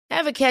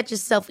Ever catch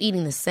yourself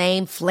eating the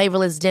same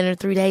flavorless dinner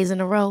 3 days in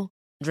a row?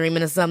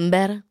 Dreaming of something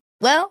better?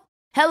 Well,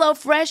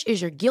 HelloFresh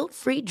is your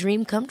guilt-free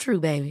dream come true,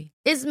 baby.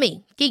 It's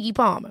me, Keke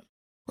Palmer.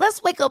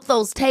 Let's wake up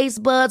those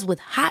taste buds with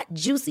hot,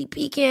 juicy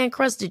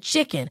pecan-crusted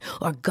chicken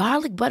or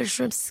garlic butter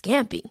shrimp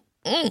scampi.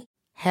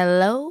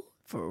 Hello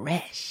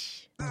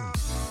Fresh.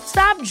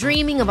 Stop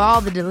dreaming of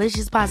all the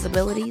delicious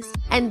possibilities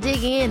and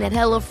dig in at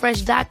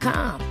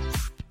HelloFresh.com.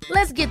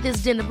 Let's get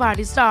this dinner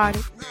party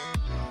started.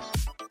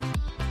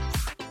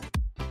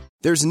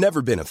 There's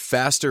never been a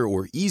faster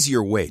or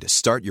easier way to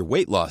start your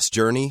weight loss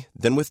journey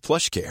than with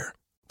PlushCare.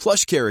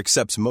 PlushCare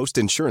accepts most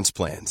insurance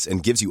plans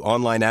and gives you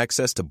online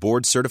access to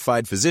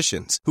board-certified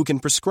physicians who can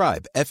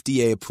prescribe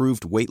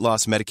FDA-approved weight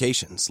loss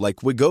medications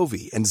like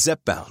Wegovy and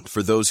Zepbound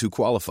for those who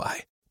qualify.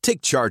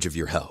 Take charge of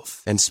your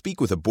health and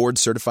speak with a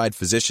board-certified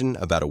physician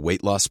about a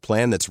weight loss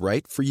plan that's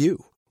right for you.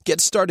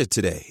 Get started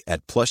today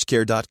at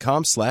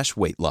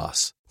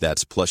plushcare.com/weightloss.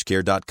 That's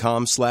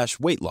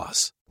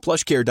plushcare.com/weightloss.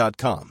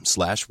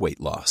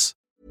 plushcare.com/weightloss.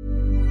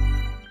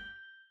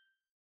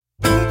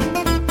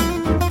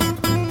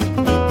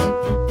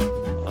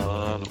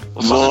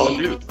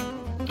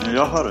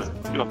 Jag hör det.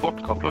 Du var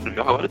bortkopplad nu.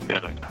 Jag hör det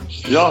mer längre.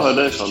 Jag hör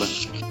dig,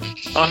 Charlie.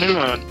 Ja, nu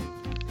hör jag.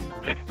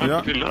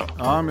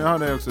 Ja, men jag hör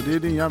dig också. Det är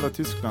din jävla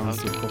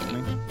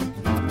Tysklandskoppling.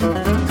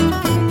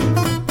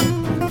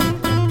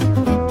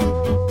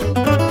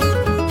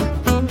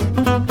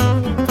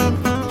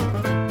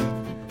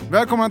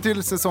 Välkommen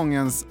till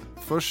säsongens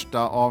första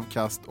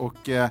avkast.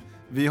 Och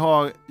vi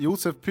har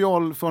Josef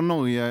Pjoll från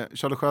Norge,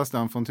 Charlie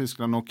Sjöstrand från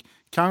Tyskland och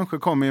kanske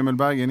kommer Emil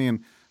Berggren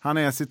in. Han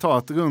är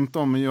citat runt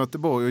om i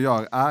Göteborg och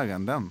gör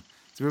ärenden.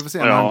 Så vi får se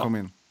när han kommer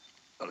in.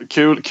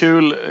 Kul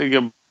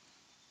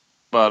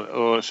gubbar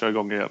och köra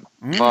igång igen.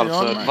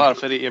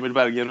 Varför är Emil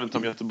Berggren runt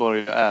om i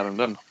Göteborg och gör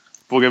ärenden?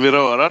 Vågar vi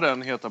röra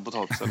den heta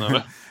potatisen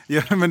eller?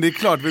 Ja, men det är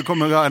klart vi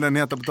kommer röra den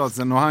heta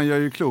potatisen. Och han gör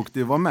ju klokt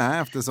i att vara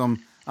med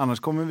eftersom annars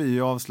kommer vi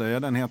ju avslöja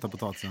den heta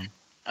potatisen.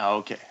 Ja,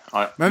 okej.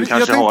 Okay. Ja, men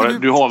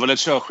du har väl ett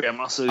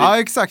körschema? Så ja,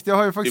 exakt. Jag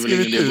har ju faktiskt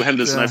skrivit ut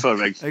händelserna i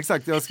förväg.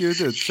 Exakt, jag har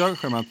skrivit ut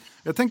körschemat.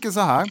 Jag tänker så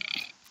här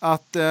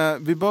att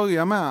vi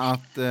börjar med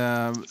att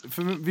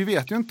för vi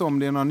vet ju inte om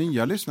det är några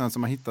nya lyssnare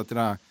som har hittat det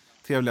där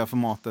trevliga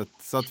formatet.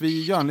 Så att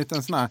vi gör en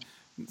liten sån här,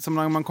 som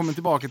när man kommer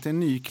tillbaka till en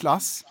ny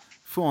klass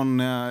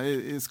från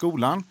i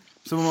skolan.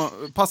 Så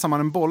passar man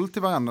en boll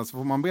till varandra så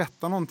får man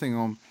berätta någonting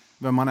om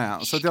vem man är.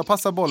 Så att jag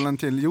passar bollen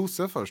till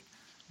Josef först.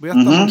 Berätta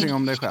någonting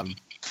om dig själv.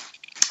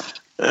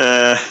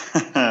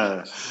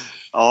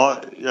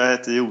 Ja, jag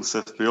heter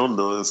Josef Pjoll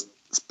och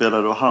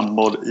spelar då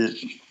handboll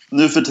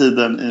nu för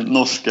tiden i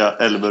norska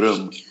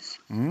Elverum.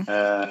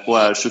 Och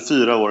är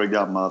 24 år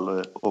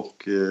gammal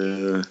och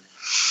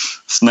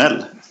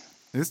snäll.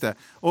 Just det.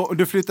 Och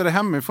du flyttade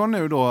hemifrån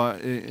nu då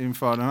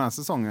inför den här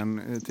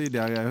säsongen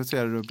tidigare. Hur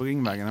ser du på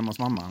Ringvägen hemma hos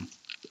mamma?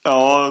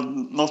 Ja,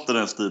 något i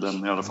den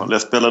stilen i alla fall.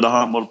 Jag spelade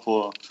handboll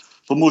på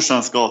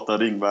Morsans gata,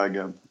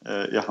 Ringvägen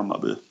i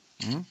Hammarby.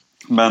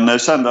 Men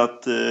jag kände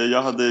att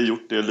jag hade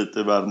gjort det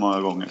lite väl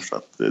många gånger. Så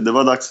att det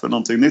var dags för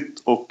någonting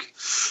nytt och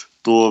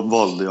då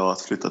valde jag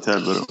att flytta till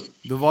Elverum.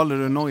 Då valde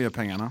du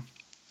Norgepengarna?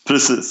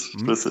 Precis.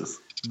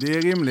 Det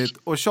är rimligt.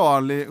 Och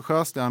Charlie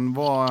Sjöstrand,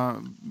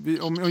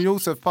 om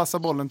Josef passar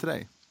bollen till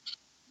dig.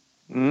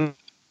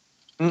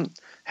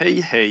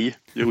 Hej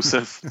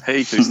Josef.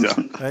 Hej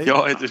Christian. Hej.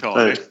 Jag heter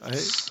Charlie. Hej.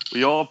 Och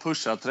jag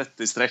pushar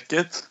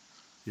 30-strecket.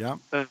 Ja.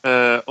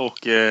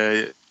 Och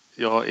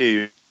jag är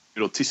ju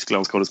då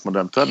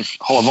Tysklandskorrespondenten.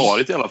 Har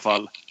varit i alla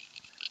fall.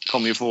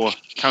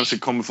 Kanske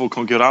kommer få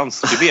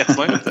konkurrens. Det vet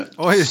man ju inte.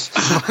 Oj,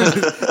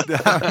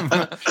 det här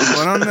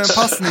var en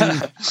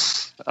passning.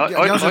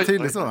 Ganska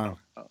tydlig sådan.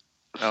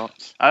 Ja.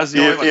 Alltså,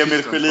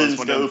 Emil Sjölin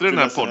ska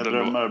uppfylla sina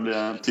drömmar och bli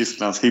en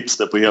Tysklands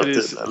hipster på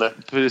heltid, eller?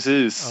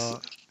 Precis.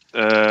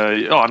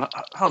 Ja.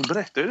 Han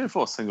berättade det för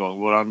oss en gång.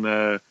 Våran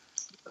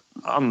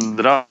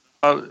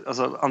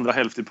andra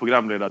hälft i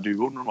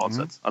programledarduo normalt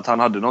sett. Att han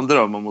hade någon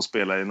dröm om att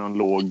spela i någon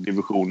låg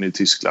division i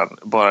Tyskland.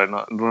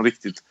 Bara någon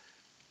riktigt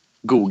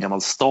god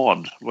gammal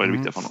stad. Vad är det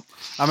viktiga för honom?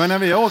 Ja, men när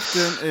vi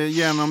åkte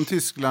genom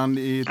Tyskland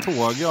i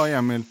tåg, jag och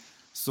Emil,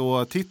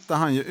 så tittar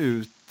han ju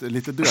ut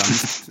lite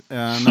drömt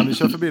när vi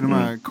kör förbi de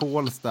här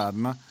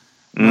kolstäderna.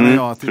 När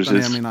jag tittar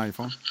ner min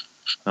iPhone.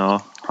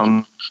 Ja,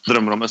 han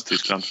drömmer om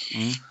Östtyskland.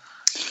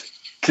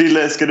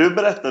 Krille, ska du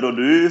berätta då?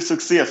 Du är ju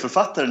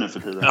succéförfattare nu för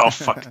tiden. Ja,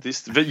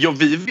 faktiskt.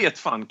 Vi vet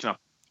fan knappt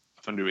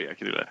vem du är,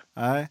 Krille.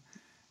 Nej.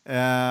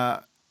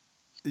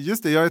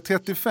 Just det, jag är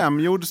 35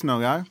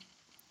 jordsnurrar.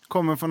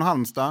 Kommer från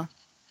Halmstad.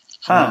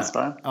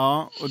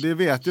 Ja, och det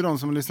vet ju de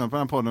som lyssnar på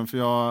den här podden, för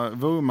jag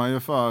vurmar ju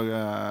för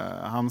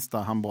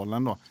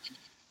Halmstad-handbollen då.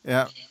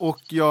 Och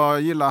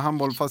jag gillar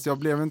handboll, fast jag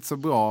blev inte så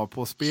bra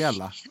på att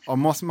spela. Av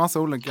massa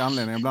olika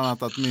anledningar. Bland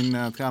annat att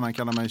min tränare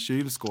kallar mig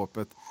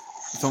kylskåpet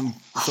som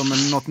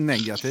något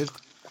negativt.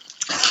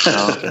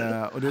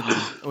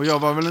 Och jag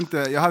var väl inte...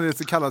 Jag hade ett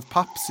så kallat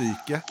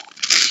papppsyke.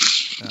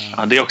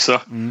 Ja, det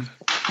också.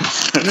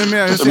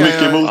 Numera, hur ser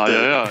Mycket jag? emot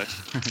det. Ja.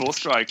 2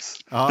 strikes.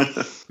 Ja.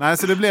 Nej,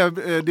 så det blev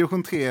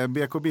division 3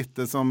 BK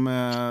Bitter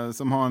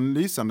som har en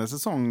lysande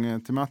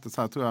säsong till mötes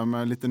här, tror jag,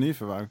 med lite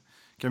nyförvärv.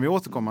 Kan vi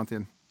återkomma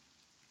till?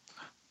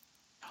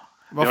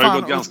 Det har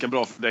ju gått ganska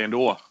bra för dig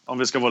ändå. Om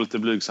vi ska vara lite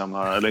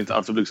blygsamma, eller inte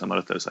alltför blygsamma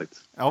rättare sagt.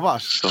 Ja,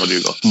 vars. Så har det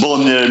ju gått.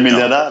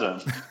 Bonnier-miljardären.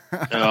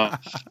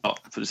 Ja,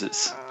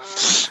 precis.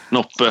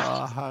 Noppe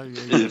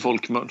i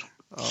folkmun.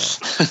 Ja.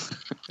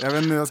 Jag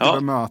vet inte hur jag ska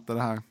bemöta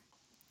det här.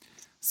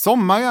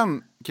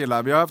 Sommaren,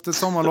 killar. Vi har haft ett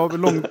sommarlov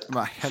långt...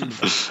 Vad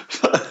helvete.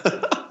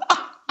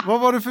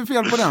 Vad var det för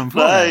fel på den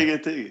frågan? Nej,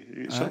 ingenting.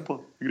 Kör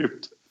på.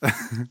 Grymt.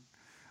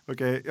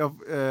 Okej, I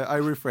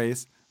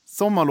rephrase.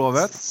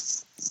 Sommarlovet.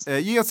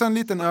 Ge oss en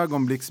liten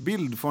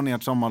ögonblicksbild från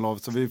ert sommarlov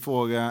så vi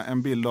får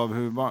en bild av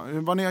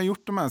vad ni har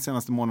gjort de här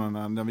senaste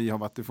månaderna när vi har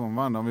varit ifrån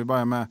varandra. Om vi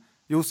börjar med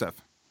Josef.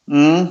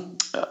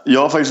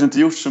 Jag har faktiskt inte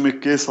gjort så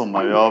mycket i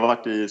sommar. Jag har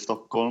varit i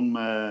Stockholm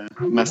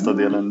mesta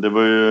delen. Det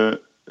var ju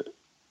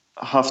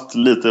haft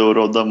lite att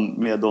råda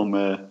med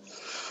dem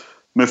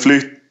med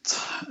flytt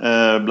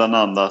bland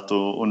annat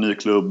och ny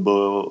klubb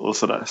och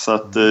sådär. Så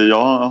att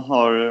jag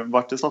har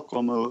varit i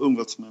Stockholm och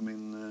umgåtts med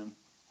min...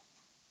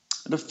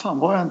 Eller fan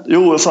var jag inte...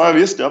 Jo, så har jag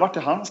visst. Jag har varit i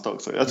Halmstad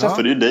också. Jag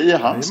träffade ju dig i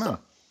Halmstad.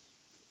 Jajamän.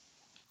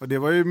 Och det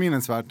var ju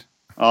minnesvärt.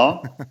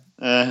 Ja,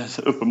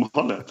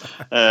 uppenbarligen.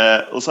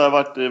 Och så har jag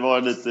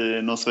varit lite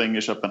i någon sväng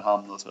i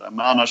Köpenhamn och sådär.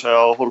 Men annars har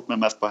jag hållit mig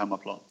mest på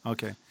hemmaplan.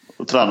 Okej.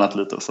 Och tränat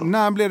lite och så.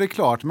 När blev det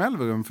klart med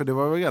Elverum? För det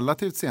var ju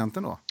relativt sent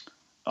ändå.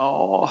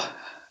 Ja,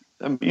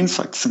 jag minns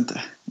faktiskt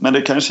inte. Men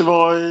det kanske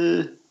var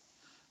i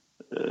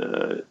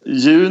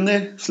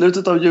juni,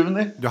 slutet av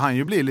juni. Du hann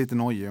ju bli lite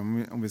nojig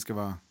om vi ska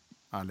vara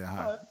ärliga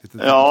här.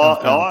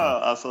 Ja,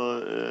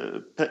 alltså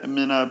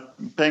mina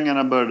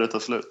pengarna började ta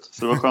slut.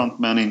 Så det var skönt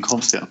med en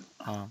inkomst igen.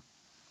 Ja,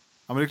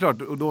 men det är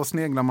klart. Och då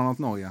sneglar man åt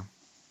Norge.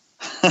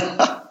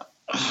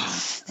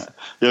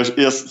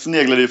 Jag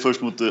sneglade ju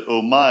först mot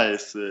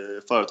O'Mys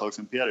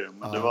företagsimperium.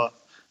 Men det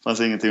fanns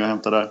ingenting att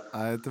hämta där.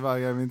 Nej, tyvärr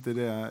är vi inte i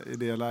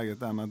det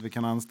läget än att vi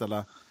kan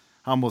anställa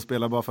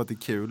handbollsspelare bara för att det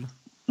är kul.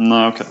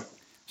 Nej, okej.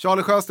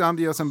 Charlie Sjöstrand,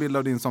 ge oss en bild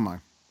av din sommar.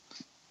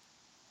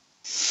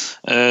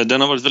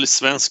 Den har varit väldigt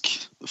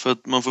svensk. För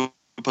att man får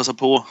passa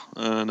på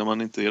när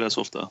man inte är där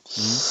så ofta.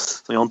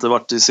 Så jag har inte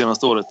varit det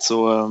senaste året.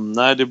 Så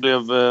nej, det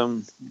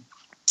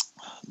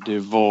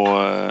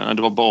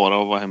var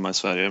bara att vara hemma i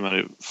Sverige med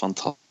det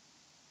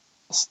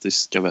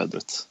fantastiska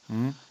vädret.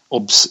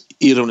 Obs,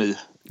 ironi.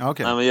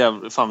 Okay. Nej,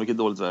 men fan vilket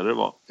dåligt väder det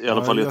var. I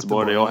alla fall i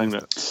Göteborg där jag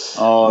hängde.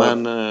 Ja.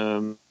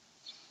 Men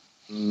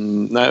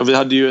nej, vi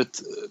hade ju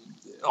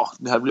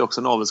det här blir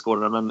också en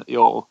avelsgårdare, men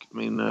jag och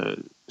min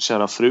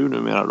kära fru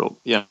numera då,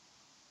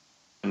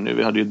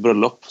 vi hade ju ett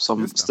bröllop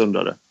som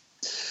stundade.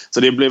 Så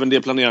det blev en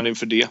del planerande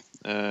inför det.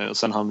 Och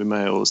sen hann vi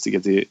med att stiga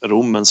till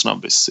Rom en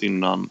snabbis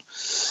innan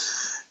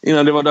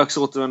det var dags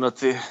att återvända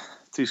till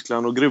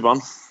Tyskland och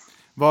gruvan.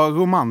 Var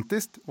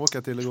romantiskt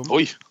åka till Rom?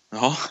 Oj,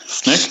 ja.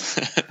 Snyggt.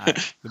 Nej,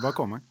 det bara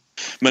kommer.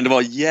 Men det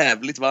var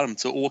jävligt varmt,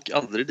 så åk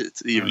aldrig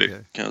dit i juli,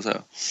 kan jag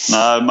säga.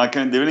 Nej, det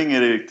är väl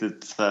ingen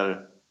riktigt så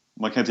här...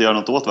 Man kan inte göra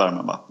något åt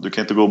värmen, va? Du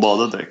kan inte gå och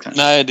bada direkt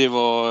kanske. Nej, det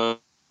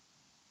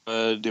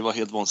var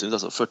helt vansinnigt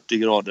alltså. 40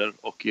 grader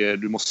och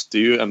du måste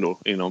ju ändå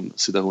inom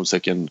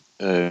citationstecken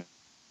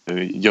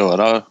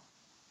göra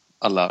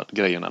alla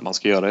grejerna man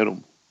ska göra i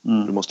Rom.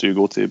 Du måste ju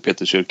gå till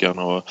Peterskyrkan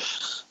och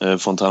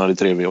Fontana di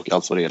Trevi och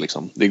allt vad det är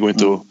liksom. Det går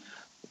inte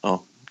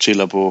att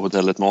chilla på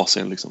hotellet med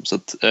AC'n liksom. Så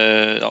att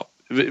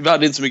vi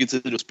hade inte så mycket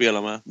tid att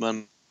spela med,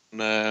 men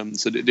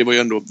så det var ju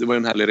ändå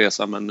en härlig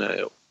resa, men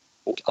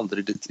och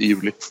aldrig dit i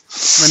juli.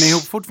 Men ni är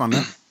ihop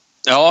fortfarande?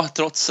 Ja,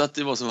 trots att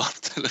det var så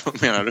varmt, eller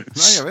vad menar du?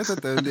 Nej, jag vet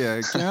inte.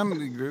 Det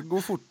kan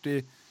gå fort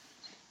i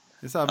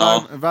så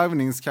här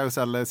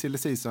värvningskaruseller, silly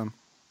season.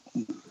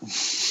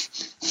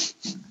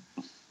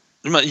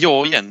 Men jag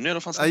och Jenny, eller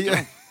fanns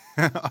det?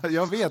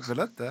 Jag vet väl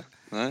inte.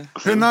 Nej.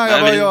 Hur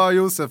nära var jag och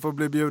Josef att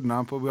bli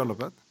bjudna på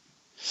bröllopet?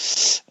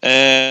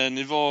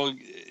 Ni var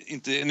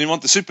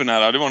inte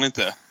supernära, det var ni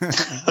inte.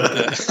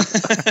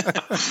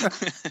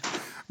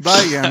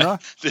 Bergen då?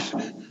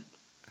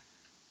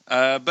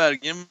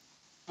 Bergen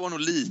var nog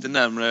lite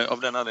närmare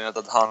av den anledningen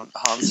att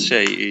hans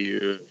tjej är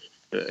ju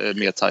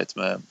mer tajt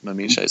med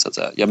min tjej så att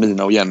säga.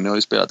 Jamina och Jenny har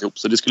ju spelat ihop,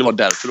 så det skulle vara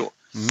därför då.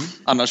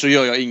 Annars så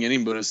gör jag ingen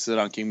inbördes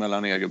ranking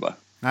mellan er gubbar.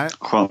 Nej,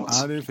 skönt.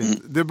 Ja, det är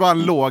fint. Det är bara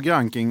en låg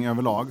ranking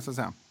överlag så att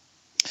säga.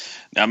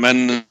 Ja,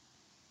 men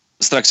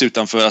strax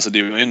utanför, alltså det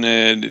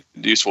är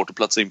ju svårt att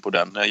platsa in på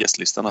den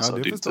gästlistan. Alltså.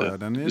 Ja, det förstår jag.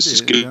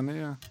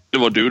 Det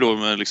var du då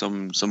med,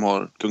 liksom, som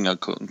har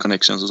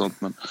kunga-connections och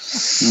sånt. Men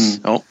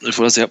ja, det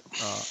får jag se. Ja.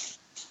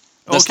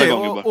 Nästa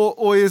gång.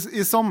 Och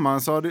i sommar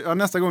så har du,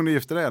 nästa gång du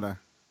gifter dig är det?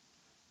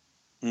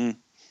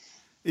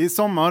 I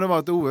sommar har det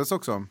varit OS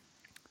också.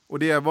 Och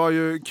det var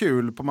ju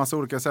kul på massa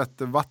olika sätt.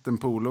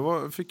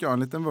 Vattenpolo fick jag en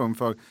liten vurm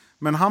för.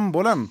 Men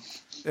handbollen,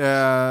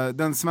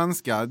 den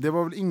svenska, det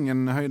var väl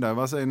ingen höjdare.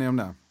 Vad säger ni om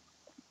det?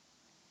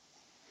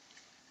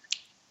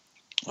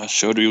 Ja,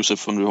 kör du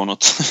Josef om du har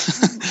något.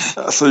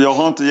 Alltså, jag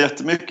har inte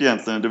jättemycket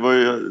egentligen. Det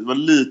var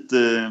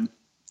lite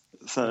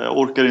så här, jag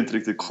orkar inte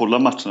riktigt kolla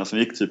matcherna som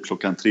gick typ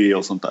 3:00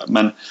 och sånt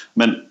där.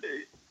 Men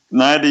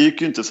nej, det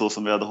gick ju inte så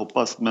som vi hade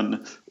hoppats.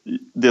 Men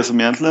det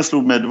som egentligen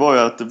slog mig, det var ju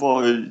att det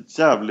var ju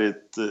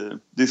jävligt...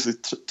 Det är så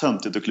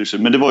töntigt och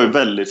klyschigt, men det var ju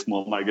väldigt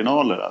små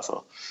marginaler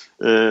alltså.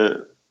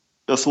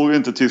 Jag såg ju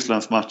inte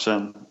Tysklands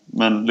matchen,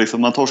 men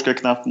liksom man torskar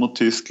knappt mot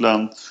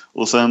Tyskland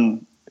och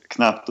sen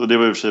knappt, och det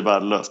var i och för sig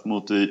värdelöst,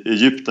 mot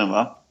Egypten,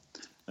 va?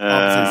 Ja,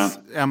 precis.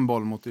 En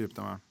boll mot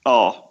Egypten, va?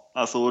 Ja,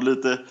 alltså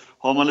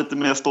har man lite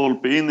mer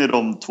stolpe in i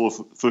de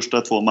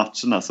första 2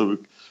 matcherna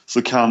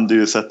så kan det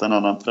ju sätta en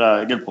annan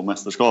prägel på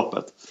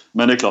mästerskapet.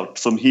 Men det är klart,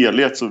 som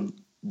helhet så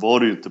var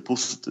det ju inte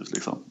positivt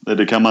liksom.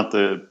 Det kan man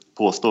inte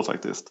påstå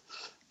faktiskt.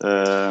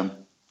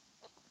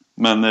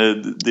 Men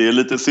det är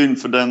lite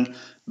synd, för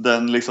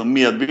den liksom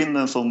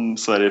medvinden som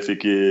Sverige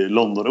fick i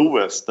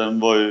London-OS,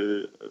 den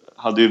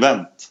hade ju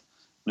vänt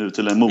nu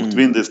till en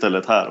motvind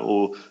istället här.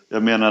 Och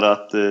jag menar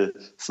att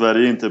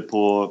Sverige inte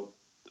på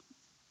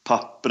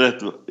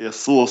pappret är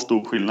så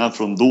stor skillnad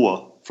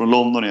från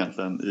London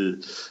egentligen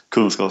i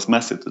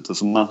kunskapsmässigt. Utan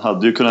så man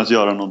hade ju kunnat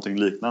göra någonting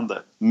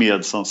liknande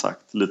med, som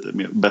sagt, lite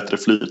bättre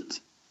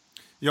flyt.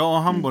 Ja,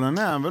 och handbollen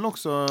är väl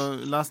också,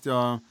 läste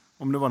jag,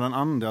 om det var den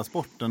andra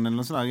sporten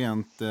eller sådär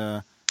rent,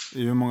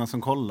 i hur många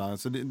som kollar.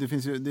 Så det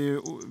finns ju, det är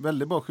ju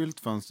väldigt bra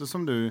skyltfönster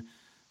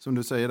som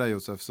du säger där,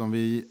 Josef, som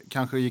vi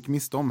kanske gick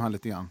miste om här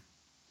lite grann.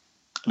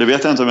 Det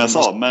vet jag inte om jag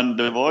sa, men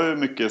det var ju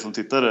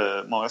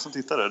många som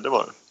tittade, det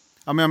var det.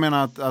 Ja, men jag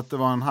menar att det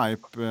var en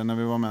hype när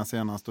vi var med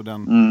senast, och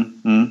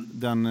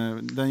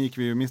den gick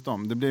vi ju miste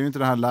om. Det blev ju inte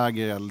det här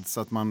lägereld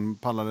så att man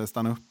pallade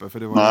stanna uppe, för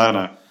det var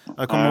nej.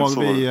 Jag kommer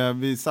ihåg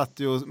vi satt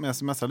ju med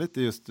smsade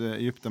lite just i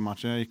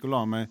Egypten-matchen. Jag gick och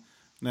la mig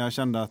när jag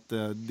kände att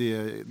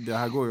det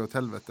här går ju åt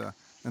helvete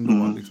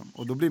ändå liksom.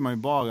 Och då blir man ju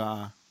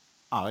bara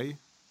arg.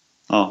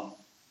 Ja.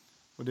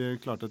 Och det är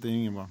klart att det är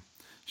ingen bra.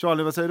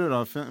 Charlie, vad säger du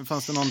då?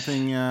 Fanns det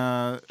någonting,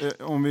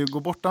 om vi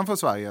går bortanför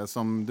Sverige,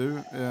 som du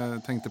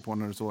tänkte på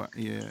när du såg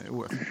i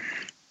OS?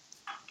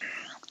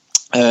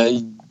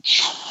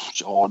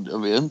 Ja,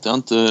 jag vet inte. Jag har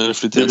inte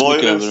reflekterat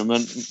mycket över det.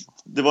 Men...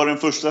 Det var den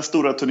första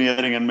stora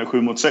turneringen med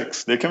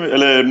 7-6. Det kan vi,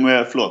 eller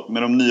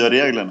med de nya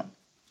reglerna.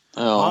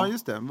 Ja,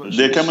 just det.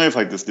 Det kan man ju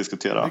faktiskt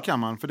diskutera. Det kan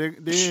man. För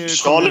det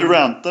Charlie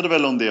rantade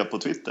väl om det på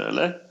Twitter,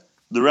 eller?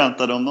 Du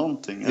rantade om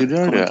någonting.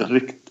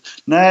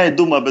 Nej,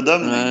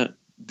 domarbedömning. Nej.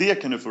 Det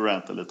kan du få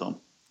ranta lite om.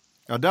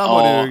 Ja, där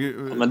var det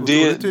ju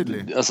otroligt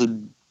tydligt. Alltså,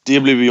 det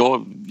blev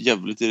jag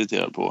jävligt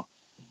irriterad på.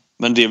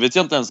 Men det vet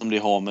jag inte ens om det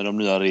har med de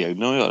nya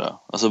reglerna att göra.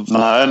 Alltså,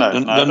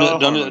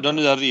 de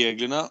nya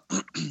reglerna,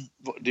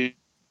 det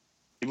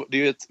är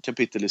ju ett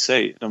kapitel i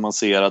sig där man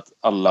ser att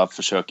alla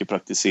försöker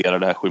praktisera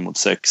det här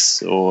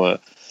 7-6. Och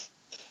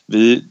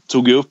vi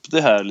tog ju upp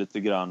det här lite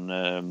grann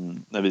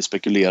när vi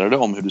spekulerade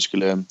om hur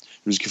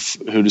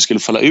det skulle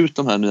falla ut,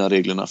 de här nya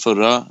reglerna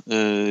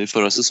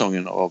förra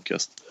säsongen av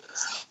Avkast.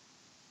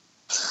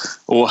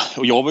 Och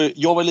jag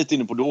var lite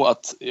inne på då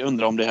att jag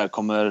undrar om det här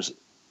kommer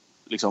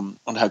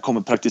om det här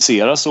kommer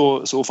praktiseras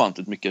så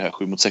ofantligt mycket, det här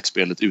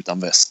 7-6-spelet utan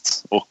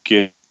väst. Och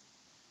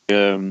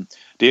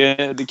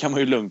det kan man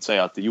ju lugnt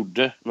säga att det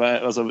gjorde.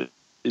 Alltså,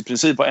 i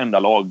princip var enda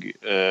lag,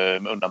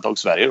 med undantag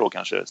Sverige då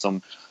kanske,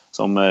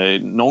 som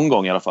någon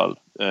gång i alla fall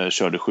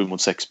körde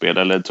 7-6-spel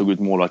eller tog ut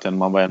målvakten,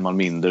 man var en man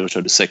mindre och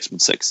körde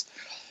 6-6.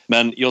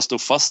 Men jag står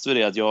fast vid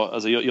det att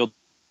jag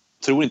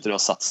tror inte det har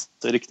satt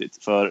sig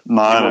riktigt. För det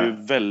var ju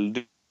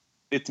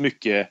väldigt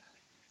mycket...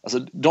 Alltså,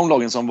 de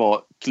lagen som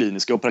var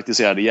kliniska och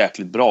praktiserade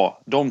jäkligt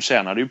bra, de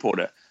tjänade ju på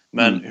det.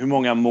 Men hur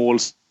många mål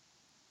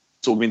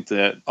såg vi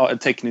inte? Ja,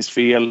 ett tekniskt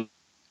fel,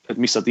 ett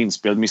missat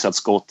inspel, ett missat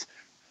skott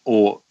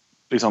och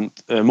liksom,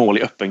 mål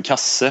i öppen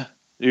kasse.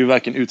 Det är ju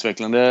varken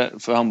utvecklande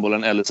för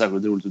handbollen eller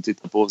särskilt roligt att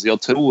titta på. Så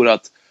jag tror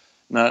att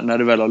när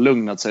det väl har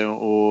lugnat sig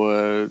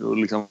och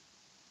liksom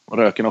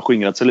röken har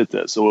skingrat sig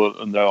lite, så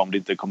undrar jag om det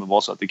inte kommer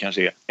vara så att det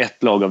kanske är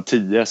ett lag av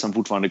 10 som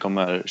fortfarande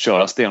kommer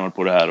köra stenhårt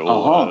på det här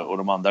och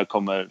de andra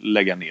kommer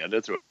lägga ner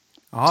det, tror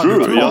jag. Aha,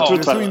 jag tror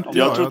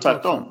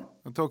tvärtom.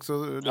 Jag tror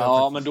också det.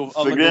 Ja, men då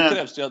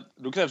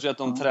krävs det att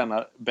de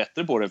tränar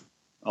bättre på det.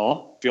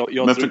 Ja. För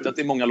jag tror inte att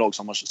det är många lag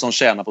som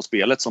tjänar på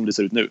spelet som det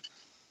ser ut nu.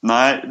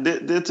 Nej,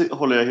 det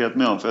håller jag helt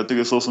med om. För jag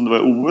tycker så som det var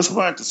i OS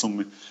var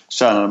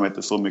tjänade man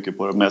inte så mycket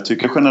på det. Men jag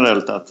tycker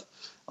generellt att,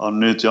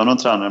 nu är inte jag någon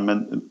tränare,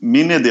 men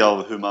min idé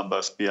av hur man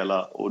bör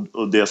spela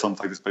och det som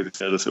faktiskt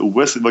praktiserades i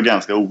OS var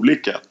ganska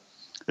olika.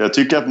 Jag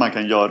tycker att man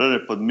kan göra det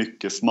på ett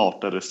mycket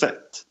smartare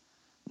sätt.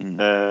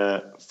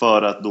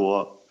 För att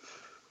då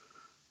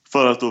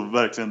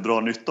verkligen dra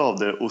nytta av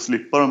det och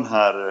slippa de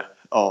här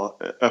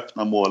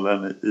öppna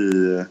målen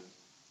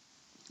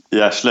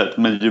i arslet.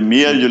 Men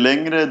ju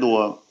längre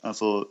då,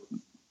 alltså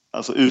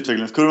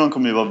utvecklingskurvan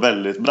kommer ju vara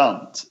väldigt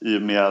brant i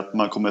och med att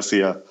man kommer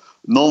se,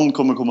 någon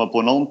kommer komma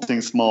på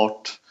någonting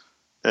smart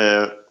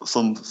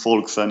som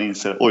folk sen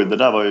inser, oj, det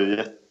där var ju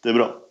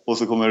jättebra, och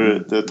så kommer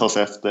det tas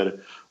efter,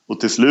 och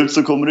till slut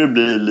så kommer det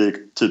bli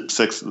likt typ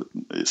 6,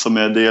 som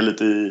är det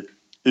lite i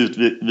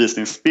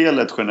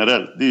utvisningsspelet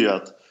generellt, det är ju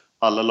att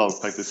alla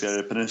lag praktiserar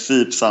i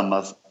princip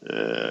samma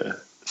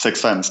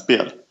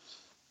 6-5-spel.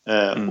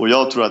 Och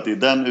jag tror att det är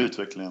den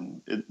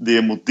utvecklingen, det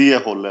är mot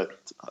det hållet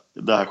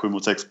det här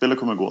 7-mot-6-spelet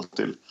kommer gå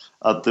till.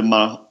 Att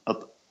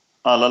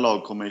alla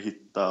lag kommer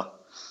hitta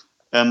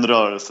en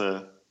rörelse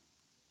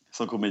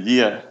som kommer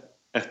ge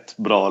ett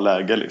bra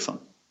läge liksom.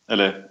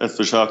 Eller ett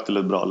försök till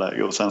ett bra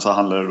läge. Och sen så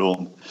handlar det då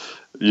om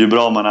ju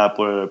bra man är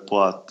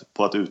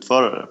på att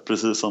utföra det.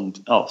 Precis som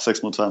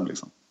 6-mot-5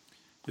 liksom.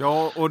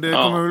 Ja, och det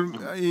kommer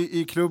väl,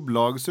 i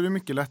klubblag så är det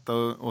mycket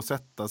lättare att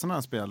sätta sådana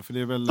här spel. För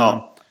det är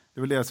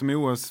väl det som i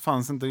OS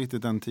fanns inte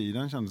riktigt den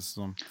tiden, kändes det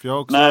som. För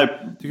jag också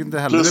tycker inte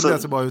heller det blev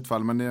så bra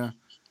utfall, men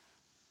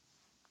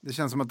det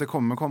känns som att det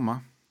kommer komma.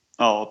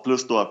 Ja,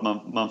 plus då att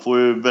man får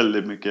ju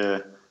väldigt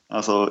mycket,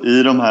 alltså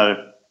i de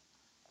här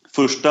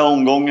första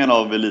omgången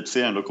av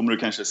elitserien, då kommer du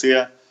kanske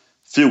se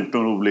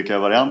 14 olika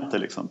varianter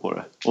liksom på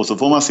det. Och så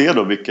får man se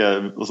då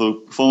och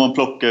så får man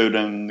plocka ur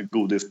den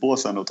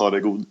godispåsen och ta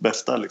det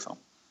bästa liksom.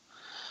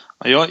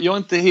 Jag är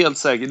inte helt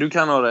säker, du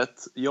kan ha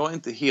rätt. Jag är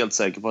inte helt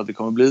säker på att det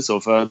kommer bli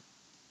så, för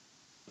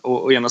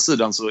å ena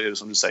sidan så är det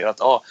som du säger att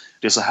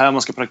det är så här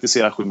man ska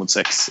praktisera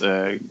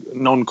 7-mot-6.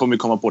 Någon kommer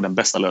komma på den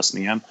bästa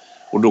lösningen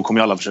och då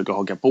kommer alla försöka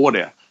haka på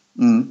det.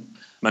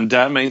 Men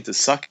därmed inte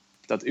sagt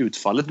att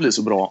utfallet blir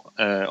så bra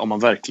om man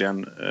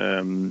verkligen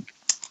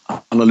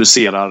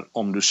analyserar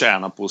om du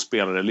tjänar på att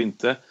spela eller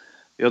inte.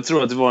 Jag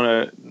tror att det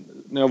var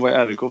när jag var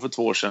i RIK för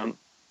 2 år sedan,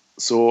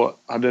 så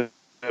hade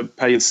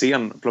Per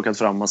Gilsén plockat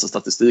fram massa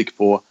statistik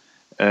på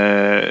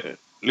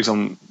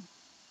liksom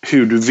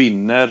hur du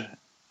vinner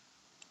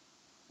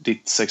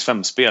ditt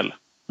 6-5-spel.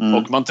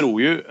 Och man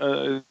tror ju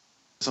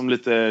som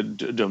lite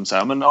dumt så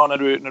här, men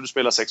när du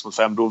spelar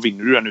 6-mot-5 då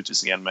vinner du den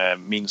utvisningen med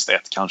minst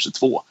 1, kanske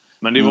 2.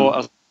 Men det var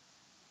alltså,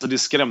 det är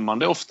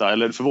skrämmande ofta,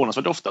 eller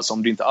förvånansvärt ofta,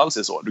 som det inte alls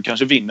är så. Du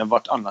kanske vinner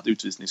vartannat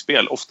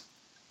utvisningsspel. Ofta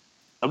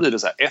blir det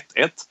så här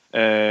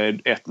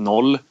 1-1,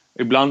 1-0.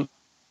 Ibland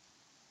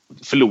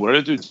förlorar du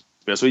ett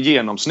utvisningsspel. Så i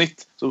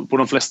genomsnitt, så på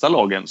de flesta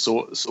lagen,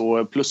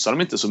 så plussar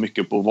de inte så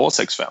mycket på att vara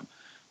 6-5.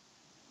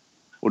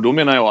 Och då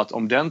menar jag att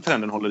om den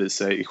trenden håller i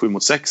sig i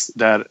 7-mot-6,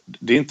 där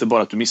det är inte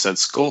bara att du missar ett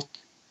skott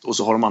och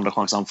så har de andra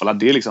chans att anfalla.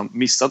 Det är liksom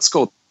missat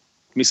skott,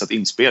 missat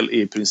inspel är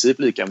i princip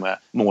lika med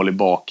mål i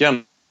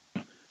baken.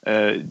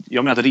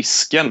 Jag menar att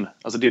risken,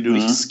 alltså det du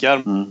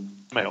riskar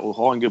med att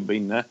ha en gubbe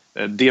inne,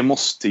 det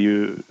måste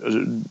ju,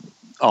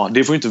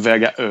 det får ju inte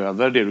väga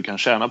över det du kan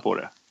tjäna på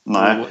det.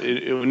 Nej.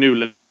 I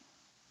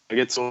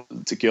nuläget så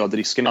tycker jag att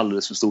risken är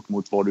alldeles för stort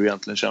mot vad du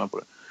egentligen tjänar på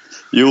det.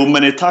 Jo,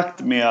 men i takt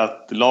med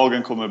att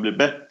lagen kommer att bli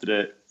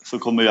bättre så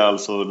kommer ju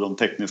alltså de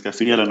tekniska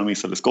felen och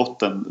missade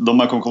skotten, de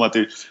kommer komma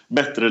till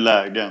bättre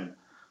lägen.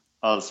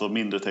 Alltså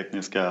mindre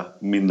tekniska,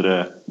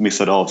 mindre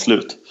missade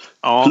avslut.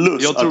 Ja,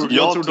 plus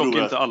jag tror dock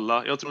inte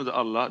alla. Jag tror inte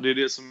alla. Det är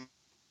det som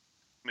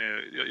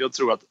jag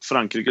tror att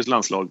Frankrikes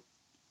landslag,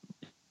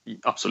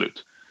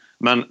 absolut.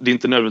 Men det är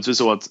inte nödvändigtvis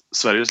så att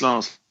Sveriges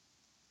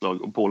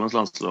landslag och Polens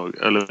landslag,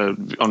 eller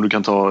om du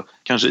kan ta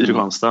kanske i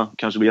Kristianstad,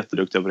 kanske blir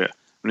jätteduktiga på det.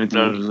 Men det är inte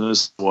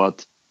nödvändigtvis så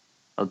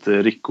att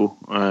Rico,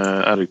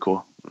 RIK,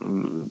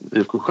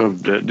 IFK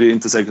Skövde, det är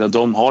inte säkert att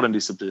de har den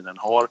disciplinen.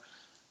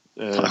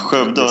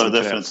 Skövde har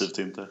det definitivt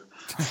inte.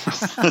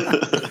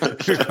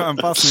 En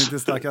passning till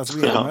stackars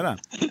VM med den.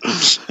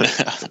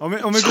 Om vi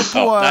går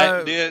på...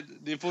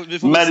 vi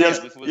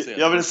får se.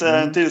 Jag vill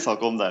säga en till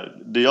sak om det här.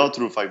 Det jag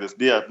tror faktiskt,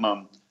 det är att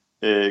man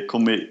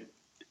kommer...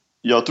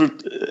 Jag tror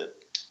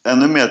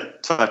ännu mer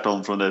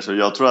tvärtom från det. Så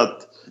jag tror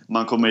att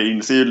man kommer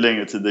inse ju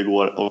längre tid det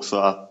går också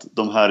att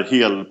de här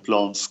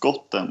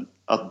helplansskotten,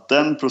 att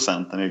den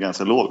procenten är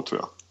ganska låg,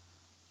 tror jag.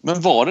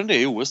 Men var den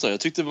det i OS då? Jag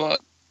tyckte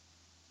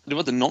det var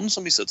inte någon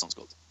som missade ett sånt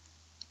skott.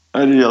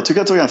 Jag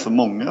tycker att det var ganska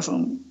många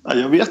som...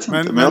 Jag vet inte.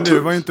 Men jag du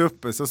var ju inte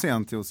uppe så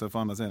sent, Josef, på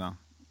andra sidan.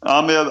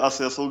 Ja, men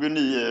jag såg ju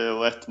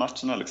 9-1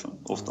 matcherna liksom,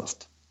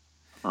 oftast.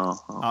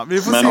 Ja,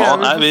 vi får se.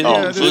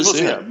 Vi får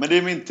se. Men det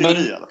är min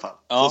teori i alla fall.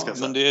 Ja,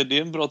 men det är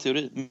en bra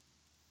teori.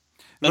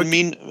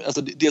 Men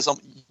det som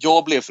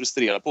jag blev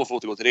frustrerad på, för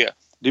att återgå till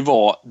det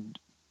var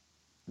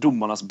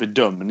domarnas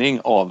bedömning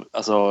av,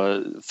 alltså,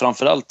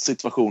 framförallt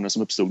situationer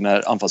som uppstod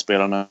när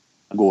anfallsspelarna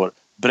går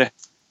brett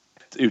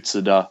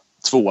utsida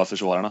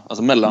 2-försvararna,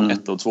 alltså mellan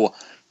 1 och 2.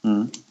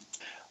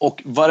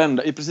 Och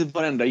i princip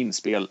varenda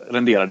inspel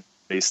renderade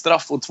i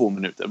straff och 2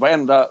 minuter.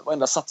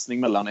 Varenda satsning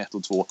mellan 1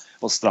 och 2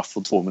 var straff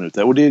och 2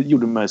 minuter. Och det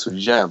gjorde mig så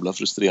jävla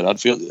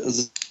frustrerad. För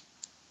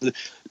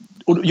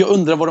jag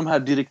undrar vad de här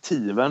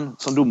direktiven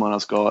som domarna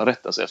ska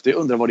rätta sig efter, jag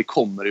undrar var det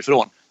kommer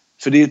ifrån.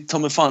 För det tar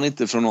mig fan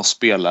inte från oss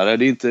spelare.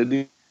 Det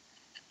är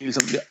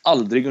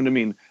aldrig under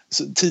min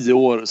 10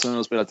 år som jag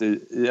har spelat i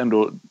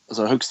ändå,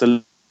 alltså, högsta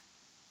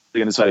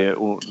ligan i Sverige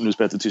och nu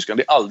spelat i Tyskland.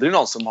 Det är aldrig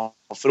någon som har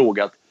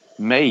frågat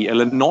mig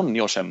eller någon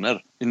jag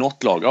känner i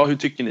något lag. Ja, hur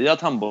tycker ni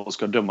att handboll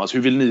ska dömas? Hur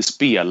vill ni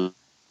spela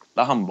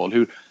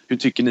handboll? Hur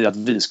tycker ni att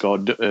vi ska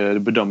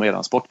bedöma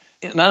er sport?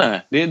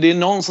 Nej. Det är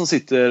någon som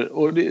sitter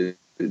och det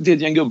är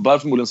ett gäng gubbar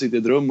förmodligen sitter i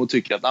ett rum och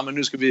tycker att men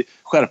nu ska vi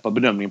skärpa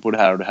bedömningen på det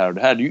här och det här och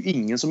det här. Det är ju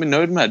ingen som är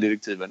nöjd med de här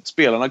direktiven.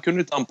 Spelarna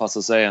kunde inte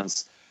anpassa sig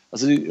ens.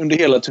 Alltså, under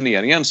hela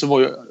turneringen så var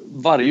ju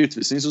varje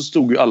utvisning så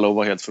stod ju alla och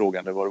var helt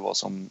frågande vad det var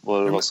som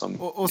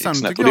och sen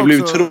snett. tycker och det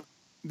jag blev också,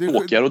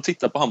 åker och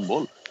tittar på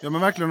handboll. Ja,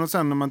 men verkligen. Och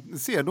sen när man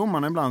ser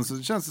domarna ibland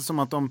så känns det som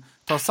att de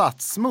tar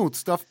sats mot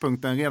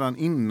straffpunkten redan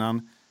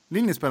innan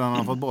linjespelarna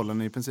har fått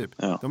bollen i princip.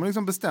 Ja. De har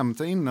liksom bestämt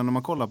sig innan när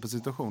man kollar på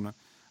situationen.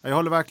 Jag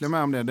håller verkligen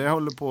med om det. Det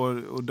håller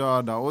på att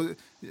döda. Och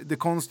det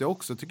konstiga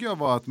också tycker jag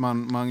var att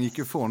man gick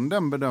ifrån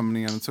den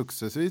bedömningen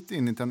successivt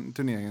in i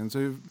turneringen.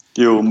 Så...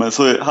 Jo, men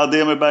så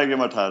hade Emil Berggren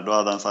varit här, då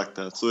hade han sagt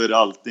det. Så är det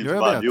alltid inför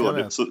varje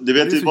år. Så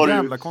det är så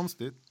jävla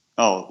konstigt.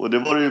 Ja, och det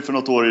var det ju för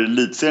något år i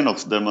elitserien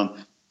också, där man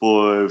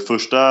på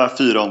första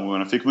 4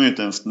 omgångarna fick man ju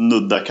inte ens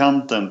nudda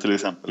kanten till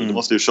exempel. Det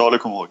måste ju Charlie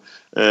komma ihåg.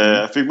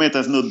 Fick man inte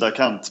ens nudda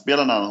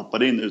kantspelarna när han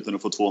hoppade in utan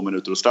att få 2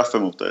 minuter och straff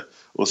emot det.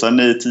 Och sen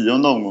i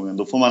 10:e omgången,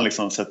 då får man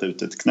liksom sätta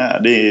ut ett knä.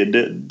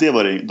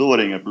 Då var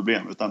det inga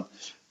problem. Utan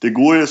det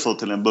går ju så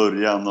till en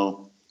början,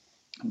 och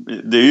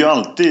det är ju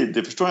alltid,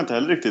 det förstår jag inte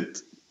heller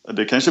riktigt.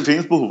 Det kanske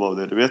finns behov av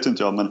det vet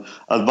inte jag. Men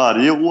att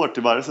varje år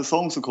till varje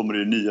säsong så kommer det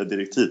ju nya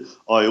direktiv.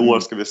 Ja, i år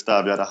ska vi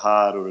stävja det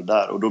här och det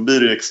där. Och då blir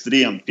det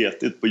extremt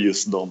petigt på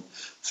just de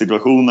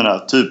situationerna.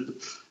 Typ,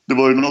 det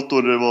var ju något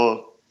år det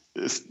var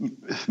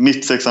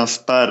mittsexan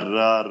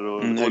spärrar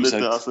och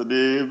lite, alltså det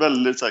är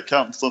väldigt så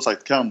här, som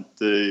sagt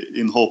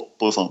kantinhopp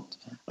och sånt.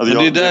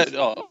 Alltså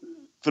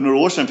för några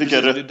år sedan fick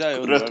jag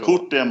rött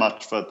kort i en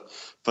match för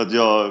att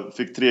jag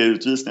fick 3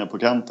 utvisningar på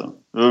kanten.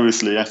 Det var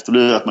visserligen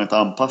efterblivet att man inte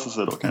anpassar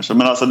sig då kanske.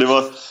 Men alltså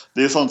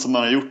det är sånt som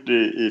man har gjort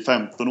i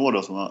 15 år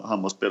då som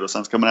handbollsspelare. Och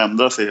sen ska man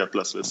ändra sig helt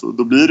plötsligt. Så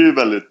då blir det ju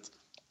väldigt,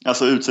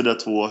 alltså utsida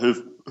 2,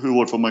 hur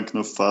hårt får man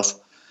knuffas?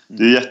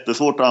 Det är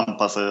jättesvårt att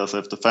anpassa sig alltså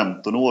efter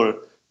 15 år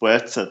på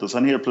ett sätt. Och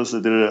sen helt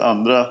plötsligt är det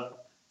andra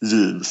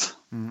givs.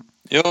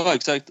 Ja,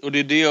 exakt. Och det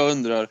är det jag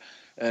undrar.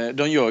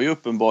 De gör ju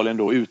uppenbarligen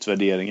då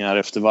utvärderingar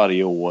efter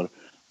varje år.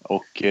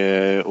 Och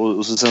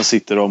så sen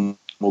sitter de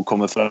och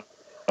kommer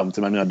fram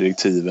till de nya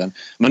direktiven.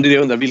 Men det är det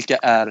jag undrar, vilka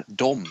är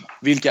de?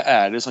 Vilka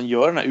är det som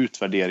gör den här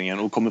utvärderingen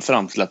och kommer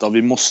fram till att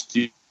vi måste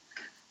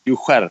ju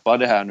skärpa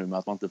det här nu med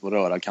att man inte får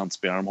röra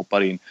kantspelarna när de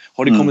hoppar in.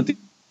 Har det kommit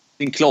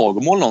in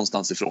klagomål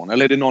någonstans ifrån?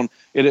 Eller är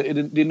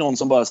det någon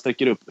som bara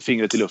sträcker upp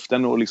fingret i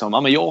luften och liksom,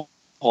 men jag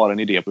har en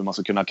idé på hur man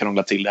ska kunna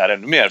krångla till det här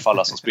ännu mer för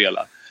alla som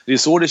spelar. Det är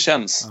så det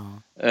känns.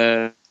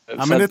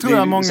 Ja, men det tror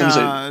jag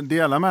många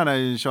delar med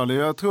dig, Charlie.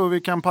 Jag tror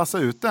vi kan passa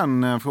ut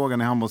den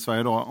frågan i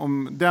Handbollssverige då.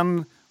 Om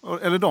den,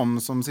 eller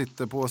de som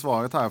sitter på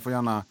svaret här, får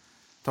gärna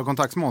ta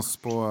kontakt med oss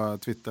på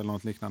Twitter eller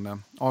något liknande.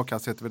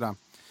 Akast heter vi där.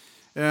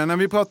 När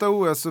vi pratar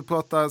OS och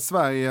pratar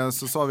Sverige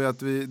så sa vi att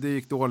det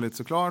gick dåligt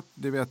såklart,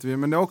 det vet vi.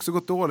 Men det har också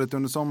gått dåligt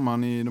under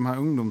sommaren i de här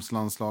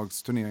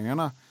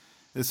ungdomslandslagsturneringarna.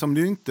 Som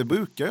det ju inte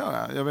brukar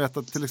göra. Jag vet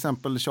att till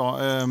exempel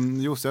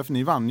Josef,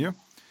 ni vann ju.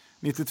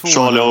 92.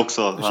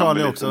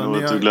 Charlie också.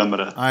 Du glömmer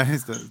det. Nej,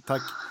 just det.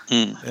 Tack.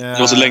 Det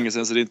var så länge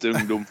sedan så det är inte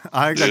ungdom.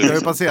 Ja, exakt. Jag har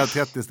ju passerat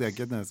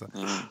 30-strecket nu. Så.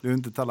 Du är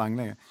inte talang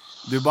längre.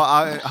 Du är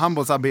bara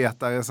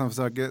handbollsarbetare som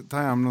försöker ta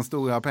hem de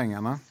stora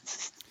pengarna.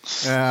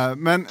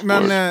 Men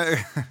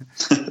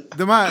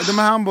de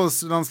här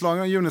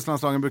handbollslandslagen och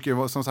juniorlandslagen brukar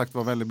ju som sagt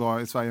vara väldigt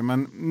bra i Sverige.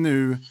 Men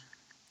nu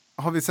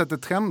har vi sett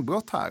ett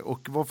trendbrott här.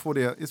 Och vad får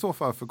det i så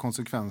fall för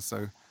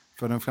konsekvenser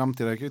för den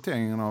framtida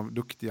rekryteringen av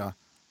duktiga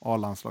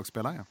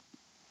A-landslagsspelare?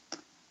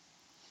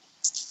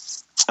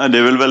 Ja, det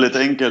är väl väldigt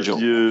enkelt.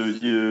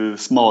 Ju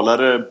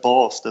smalare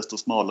bas, desto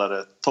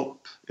smalare topp.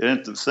 Är det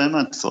inte, säger man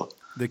inte så?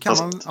 Det kan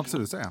man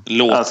absolut säga.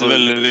 Låter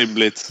väldigt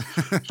rimligt.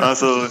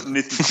 Alltså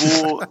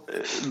 92,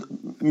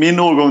 min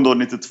årgång då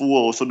 92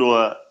 och så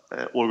då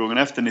årgången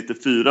efter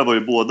 94 var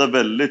ju båda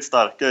väldigt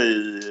starka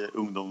i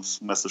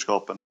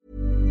ungdomsmästerskapen.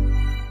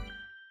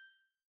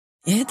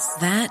 It's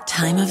that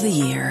time of the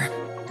year.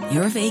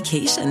 Your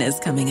vacation is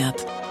coming up.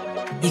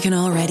 You can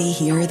already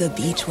hear the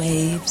beach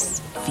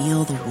waves,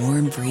 feel the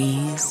warm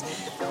breeze,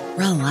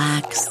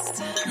 relax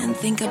and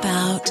think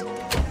about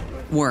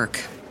work.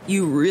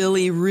 You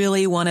really,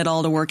 really want it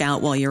all to work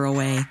out while you're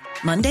away.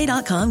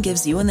 Monday.com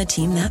gives you and the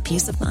team that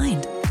peace of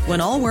mind.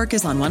 When all work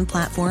is on one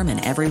platform and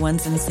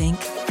everyone's in sync,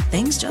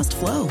 things just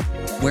flow.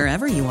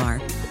 Wherever you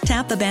are,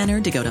 tap the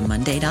banner to go to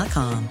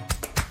Monday.com.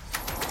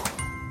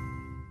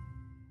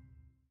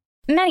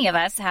 Many of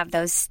us have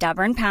those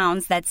stubborn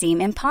pounds that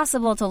seem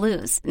impossible to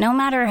lose, no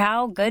matter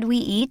how good we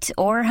eat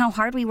or how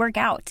hard we work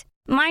out.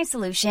 My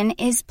solution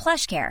is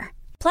PlushCare.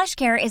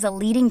 PlushCare is a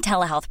leading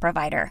telehealth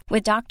provider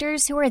with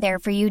doctors who are there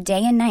for you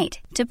day and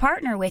night to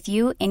partner with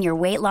you in your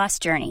weight loss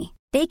journey.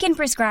 They can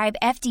prescribe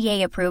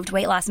FDA-approved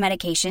weight loss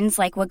medications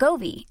like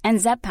Wegovy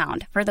and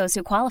Zepbound for those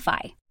who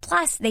qualify.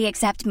 Plus, they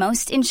accept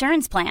most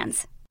insurance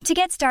plans. To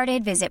get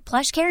started, visit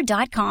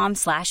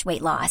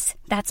plushcare.com/weightloss.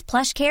 That's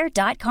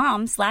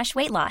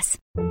plushcare.com/weightloss.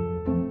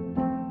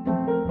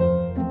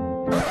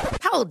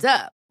 Hold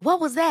up. What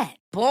was that?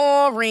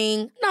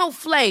 Boring. No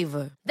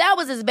flavor. That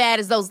was as bad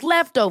as those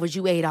leftovers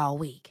you ate all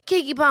week.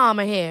 Keke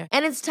Palmer here,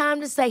 and it's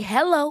time to say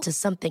hello to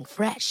something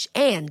fresh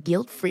and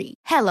guilt-free.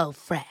 Hello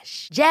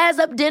Fresh. Jazz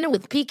up dinner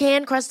with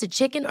pecan-crusted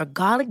chicken or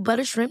garlic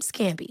butter shrimp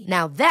scampi.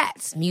 Now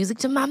that's music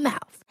to my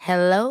mouth.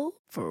 Hello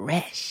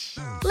Fresh.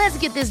 Let's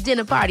get this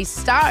dinner party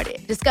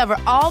started. Discover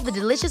all the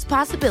delicious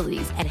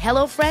possibilities at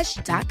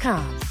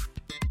hellofresh.com.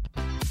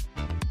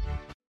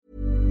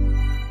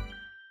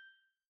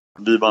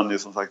 Vi vann ju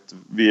som sagt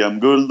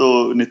VM-guld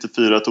och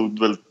 94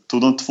 tog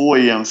de 2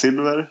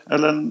 EM-silver.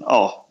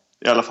 Ja,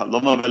 i alla fall.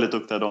 De var väldigt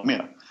duktiga de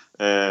med.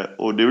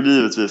 Och det är ju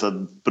givetvis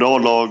att bra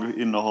lag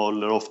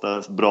innehåller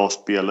ofta bra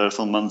spelare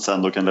som man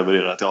sen då kan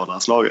leverera till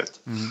A-landslaget.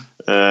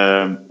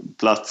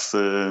 Plats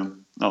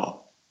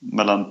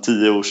mellan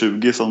 10 och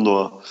 20 som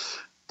då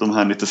de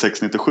här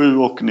 96-97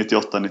 och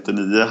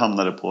 98-99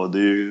 hamnade på. Det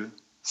är ju,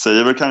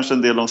 säger väl kanske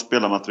en del om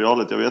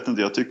spelarmaterialet. Jag vet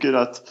inte, jag tycker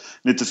att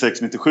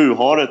 96-97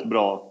 har ett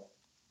bra,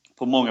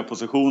 på många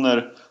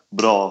positioner,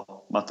 bra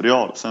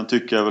material. Sen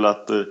tycker jag väl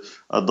att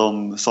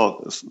de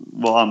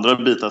var andra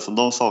bitar som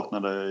de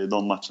saknade i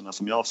de matcherna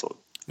som jag såg.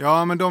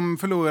 Ja, men de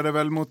förlorade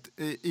väl mot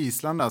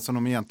Island där, som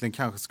de egentligen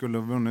kanske skulle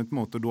ha vunnit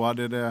mot. Och då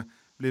hade det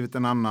blivit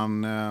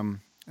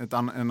ett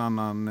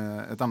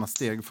annat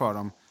steg för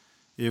dem.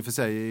 I och för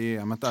sig i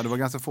EM. Det var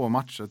ganska få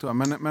matcher tror jag.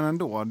 Men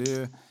ändå.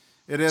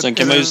 Sen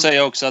kan man ju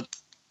säga också att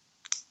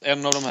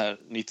en av de här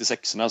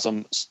 96orna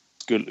som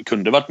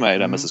kunde varit med i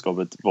det här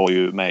mästerskapet var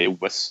ju med i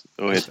OS.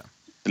 Och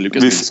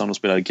Lukas Nilsson och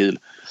spelade Kiel.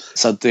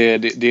 Så att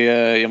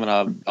det jag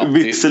menar... Ja,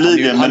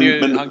 visserligen.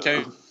 Han kan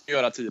ju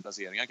göra 10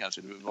 placeringar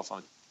kanske. Vad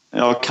fan.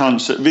 Ja,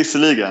 kanske.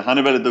 Visserligen. Han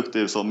är väldigt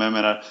duktig så. Men jag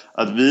menar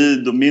att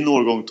min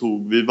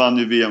årgång vi vann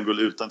ju VM-guld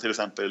utan till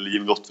exempel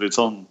Jim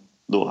Gottfridsson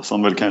då.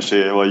 Som väl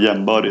kanske var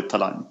jämnbördig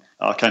talang.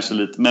 Ja, kanske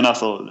lite. Men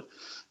alltså,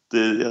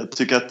 jag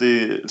tycker att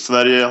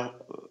Sverige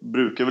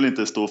brukar väl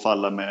inte stå och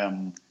falla med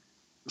en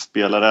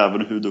spelare,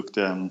 även hur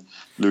duktig en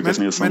Lukas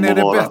Nilsson må vara.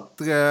 Men är det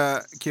bättre,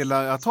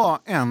 killar, att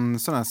ha en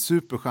sån här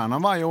superstjärna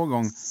varje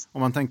årgång,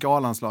 om man tänker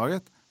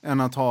A-landslaget,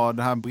 än att ha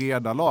det här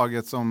breda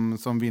laget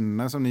som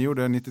vinner, som ni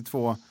gjorde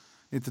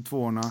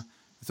 92-orna,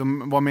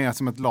 som var med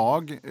som ett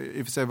lag?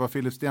 I och för sig var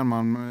Filip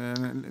Stenmalm...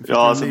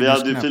 Ja, alltså vi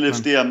hade ju Filip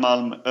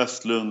Stenmalm,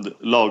 Östlund,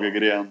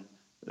 Lagergren.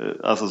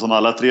 Alltså som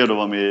alla tre då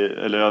var med,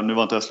 eller nu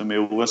var inte Östlund med i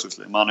OS,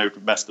 men han har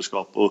gjort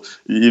mästerskap, och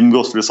Jim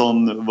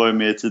Gottfridsson var ju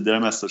med i tidigare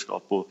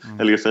mästerskap, och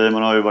Helge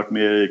Feiman har ju varit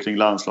med kring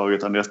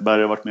landslaget, Andreas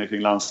Berg har varit med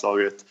kring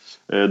landslaget,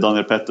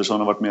 Daniel Pettersson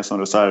har varit med som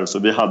reserv, så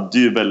vi hade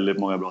ju väldigt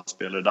många bra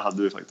spelare, det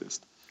hade vi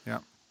faktiskt. Ja.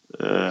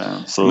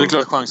 Så det är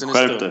klart chansen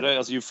är större,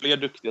 alltså ju fler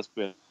duktiga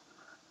spelare,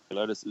 det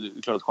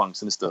är klart att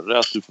chansen är större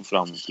att du får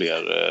fram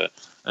fler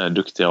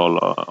duktiga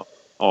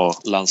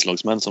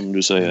landslagsmän, som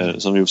du säger,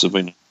 som Josef var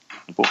inne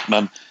på.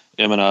 Men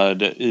jag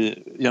menar,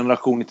 i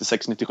generation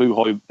 96-97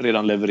 har ju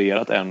redan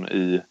levererat en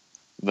i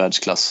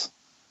världsklass.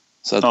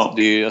 Så att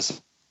det är, alltså,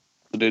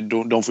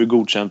 de får ju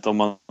godkänt om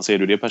man ser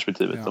det ur det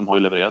perspektivet. Ja. De har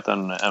ju levererat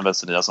en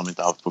vänsternia som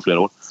inte haft på flera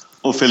år.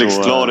 Och Felix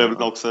Klar är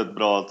väl också ett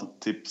bra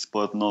tips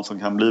på att någon som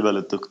kan bli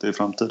väldigt duktig i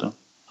framtiden.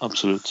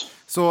 Absolut.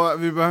 Så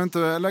vi behöver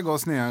inte lägga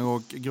oss ner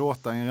och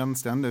gråta i en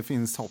rännsten. Det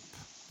finns hopp.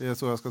 Det är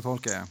så jag ska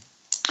tolka det.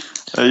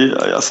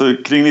 Alltså,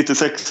 kring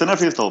 96-orna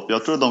finns det hopp.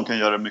 Jag tror att de kan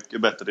göra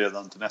mycket bättre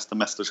redan till nästa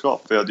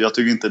mästerskap. För jag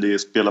tycker inte det är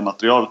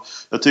spelarmaterial.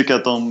 Jag tycker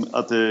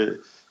att det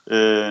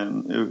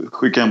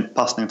skicka en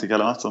passning till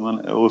Kalle Mattsson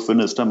och för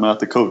Nyström, men att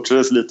det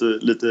coachades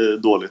lite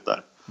dåligt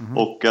där.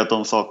 Och att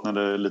de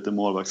saknade lite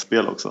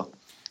målvaktsspel också.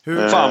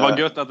 Fan vad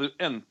gött att du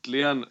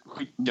äntligen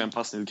skickade en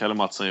passning till Kalle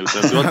Mattsson. Det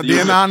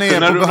är när han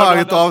är på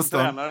behörigt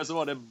avstånd. Tränare så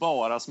var det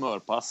bara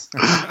smörpass.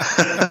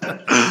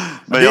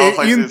 Men det är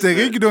faktiskt inte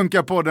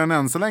ryggdunka på den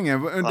än så länge.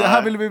 Nej, det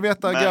här vill vi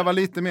veta, gräva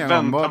lite mer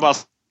om. Bara.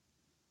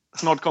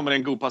 Snart kommer det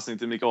en god passning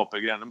till Micke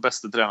Apelgren, den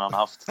bästa tränaren han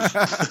haft.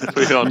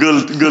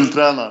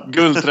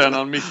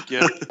 Guldtränaren Micke. Nu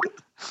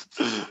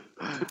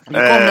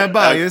kommer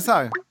Bergers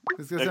här.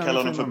 Jag kallar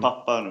honom för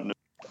pappa nu.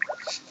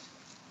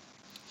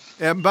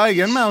 Är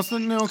Bergen med oss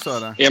nu också,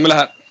 eller? Emil är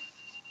här.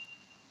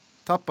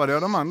 Tappade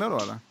jag de andra då,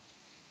 eller?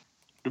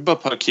 Du bara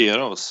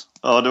parkera oss.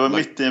 Ja, det var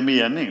mitt i en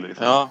mening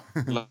liksom. Ja,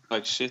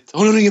 like shit.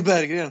 Nu ringer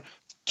Berggren.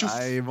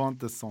 Nej, var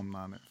inte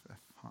såna nu.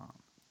 Fan.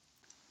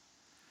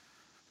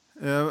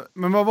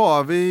 Men vad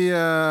var vi?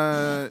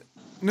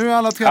 Nu är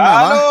alla tre med, va?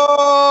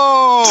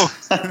 Hallå!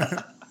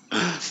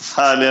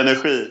 Härlig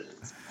energi.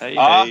 Hej,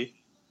 hej.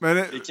 Men,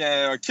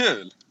 vilket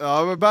kul.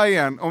 Ja,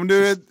 Bergen,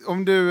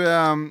 om du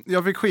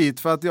jag fick skit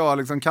för att jag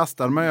liksom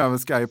kastade mig över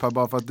Skype här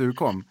bara för att du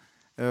kom.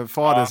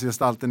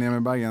 Fadersgestalten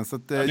Emil Bergen. Så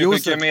att, du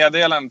skickade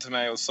meddelanden till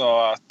mig och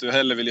sa att du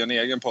hellre vill göra en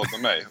egen podd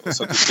med mig. Och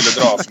så att du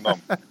skulle dra från dem.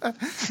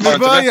 Nu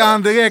börjar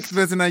han direkt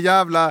med sina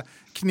jävla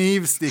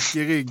knivstick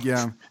i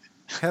ryggen.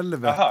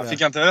 Helvete. Jaha,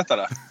 fick jag inte berätta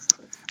det?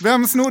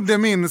 Vem snodde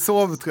min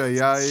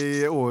sovtröja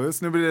i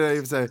Århus? Nu blir det i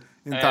och för sig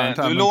internt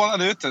här. Du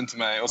lånade ut den till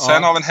mig. Och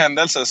sen av en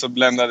händelse så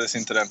bländades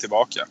inte den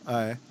tillbaka.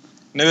 Nej.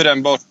 Nu är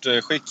den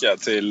bortskickad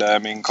till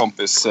min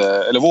kompis,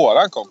 eller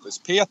våran kompis,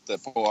 Peter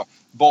på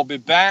Bobby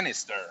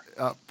Bannister.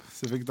 Ja,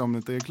 så fick de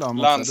lite reklam.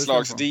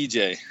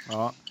 Landslags-DJ.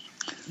 Ja.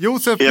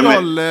 Josef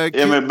Joll...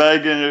 Emil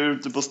Berggren är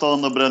ute på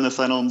stan och bränner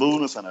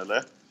sign-on-bonusen,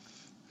 eller?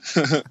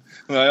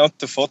 Nej, jag har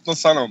inte fått någon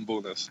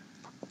sign-on-bonus.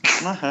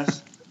 Nej.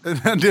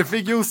 Det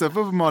fick Josef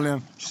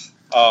uppenbarligen.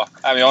 Ja,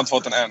 men jag har inte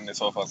fått den än i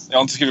så fall. Jag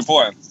har inte skrivit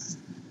på än.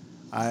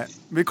 Nej,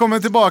 vi kommer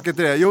tillbaka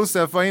till det.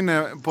 Josef var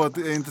inne på ett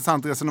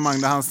intressant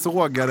resonemang där han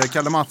sågade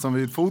Kalle Mattsson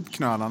vid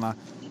fotknölarna.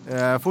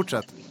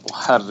 Fortsätt.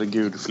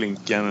 Herregud,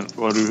 Flinken.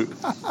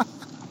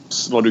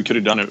 Vad du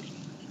kryddar nu.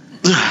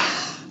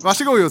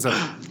 Varsågod Josef.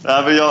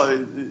 Ja,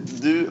 men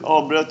du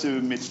avbröt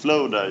ju mitt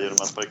flow där genom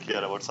att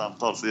parkera vårt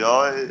samtal. Så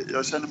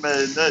jag känner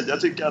mig nöjd.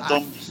 Jag tycker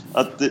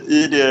att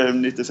i det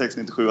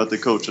 96-97 att det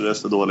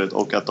coachades för dåligt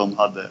och att de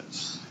hade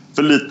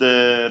för lite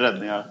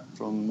räddningar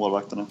från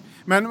målvakterna.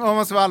 Men om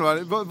man ska vara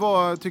allvarlig,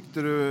 vad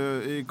tyckte du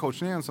i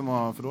coachningen som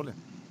var för dålig?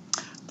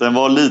 Den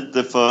var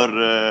lite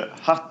för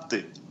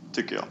hattig,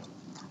 tycker jag.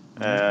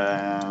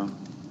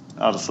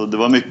 Alltså det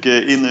var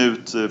mycket in och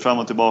ut, fram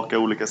och tillbaka,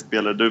 olika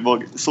spelare.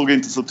 Det såg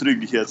inte så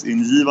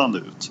trygghetsingivande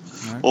ut.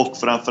 Nej. Och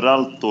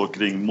framförallt då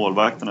kring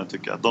målvakterna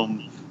tycker jag att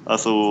de,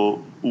 alltså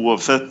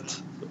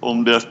oavsett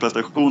om deras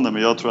prestationer,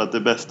 men jag tror att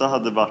det bästa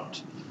hade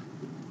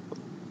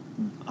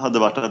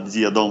varit att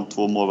ge de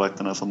 2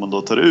 målvakterna som man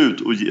då tar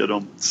ut och ge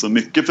dem så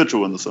mycket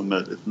förtroende som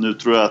möjligt. Nu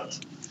tror jag att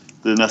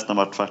det nästan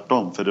var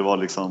tvärtom, för det var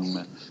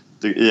liksom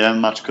i en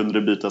match kunde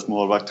det bytas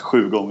målvakt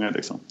 7 gånger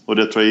liksom. Och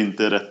det tror jag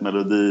inte är rätt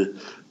melodi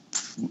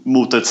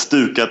mot ett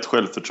stukat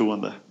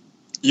självförtroende.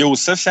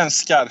 Josef känns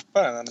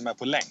skarpare när han är med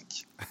på länk.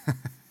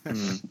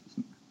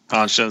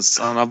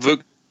 Han har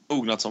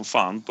vugnat som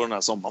fan på den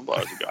här sommaren bara,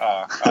 tycker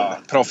jag. Ja,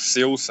 proffs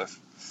Josef.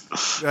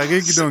 Ja,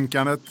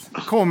 ryggdunkandet.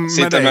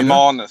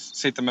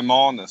 Sitter med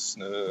manus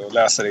nu och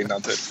läser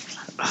innantill.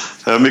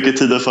 Jag har mycket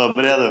tid att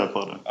förbereda mig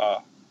på det.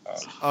 Ja.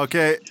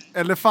 Okej,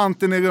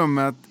 elefanten i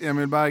rummet,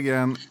 Emil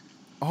Berggren.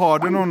 Har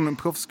du någon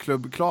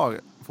proffsklubb klar?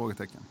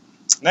 Frågetecken.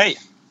 Nej.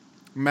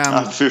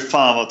 Men... fy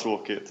fan vad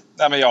tråkigt.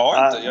 Nej, men jag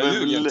har inte. Jag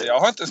ljuger inte. Jag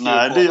har inte skrivit på.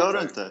 Nej, det gör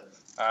du inte.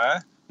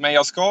 Nej. Men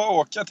jag ska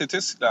åka till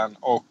Tyskland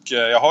och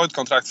jag har ett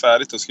kontrakt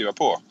färdigt att skriva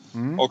på.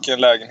 Och en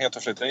lägenhet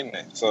att flytta in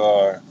i.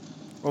 Så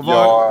och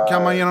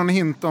kan man ge någon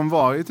hint om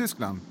var i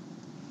Tyskland?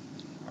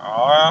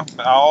 Ja,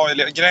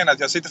 grejen är att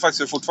jag sitter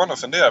faktiskt fortfarande och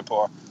funderar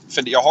på.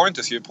 För jag har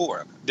inte skrivit på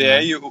än. Det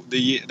är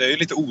ju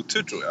lite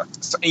otur, tror jag.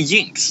 En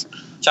jinx.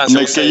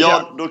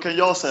 Då kan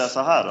jag säga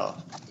så här då.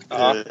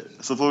 Ja.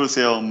 Så får vi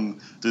se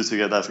om du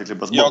tycker att det här ska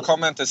klippas bort. Jag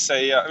kommer inte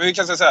säga... Vi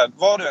kan säga så här,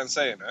 vad du än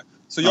säger nu.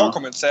 Så jag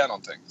kommer inte säga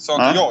någonting. Så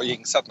har inte jag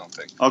jinxat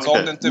någonting. Okay. Så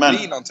om det inte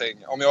blir någonting...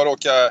 Om jag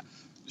råkar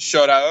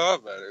köra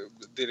över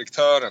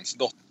direktörens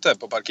dotter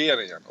på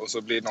parkeringen och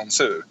så blir någon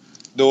sur.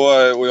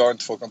 Och jag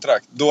inte får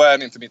kontrakt. Då är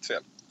det inte mitt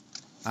fel.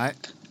 Nej.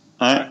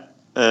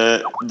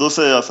 Då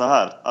säger jag så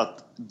här.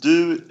 Att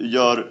du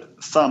gör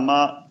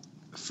samma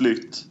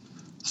flytt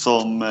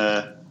som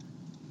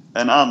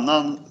en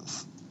annan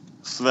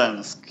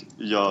svensk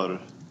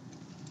gör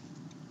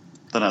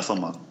den här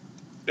sommaren.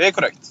 Det är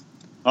korrekt.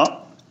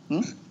 Ja.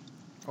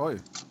 Oj.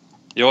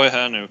 Jag är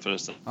här nu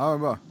förresten. Ja,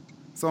 bra.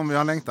 Som vi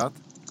har längtat.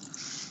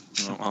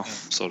 Ja,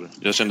 sorry.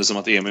 Jag kände som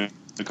att Emil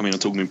kom in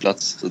och tog min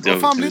plats. Så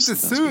att fan blir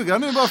inte sura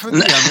nu bara för att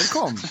Emil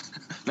kom?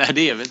 Nej,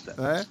 det är vi inte.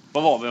 Nej.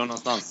 Var var vi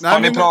någonstans? Har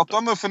ni pratat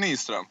om Uffe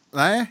Nyström?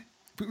 Nej.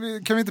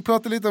 Kan vi inte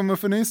prata lite om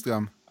Uffe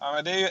Nyström? Ja,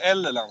 men det är ju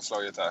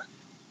L-landslaget här.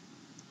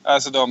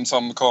 Alltså de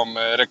som kom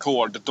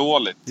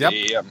rekorddåligt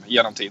i EM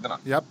genom tiderna.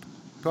 Japp,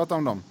 prata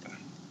om dem.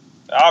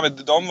 Ja,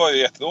 men de var ju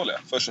jättedåliga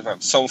först och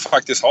främst. Som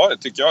faktiskt har,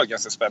 tycker jag, ett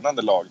ganska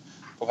spännande lag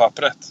på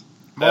pappret.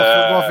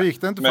 Varför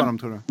gick det inte för dem,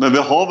 tror du? Men vi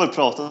har väl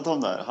pratat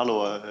om det här.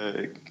 Hallå,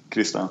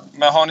 Christian.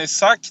 Men har ni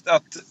sagt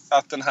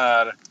att den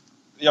här...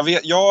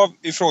 Jag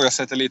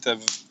ifrågasätter lite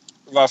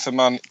varför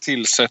man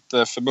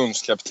tillsätter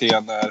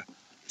förbundskaptener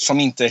som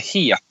inte är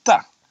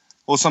heta.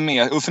 Och som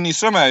Uffe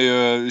Nyström är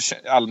ju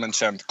allmänt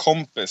känd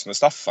kompis med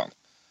Staffan.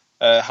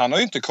 Han har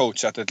ju inte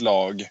coachat ett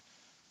lag.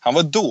 Han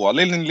var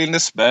dålig i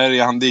Lindesberg.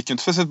 Han gick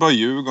inte för sig bra i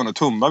Djurgården. Och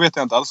Tumba vet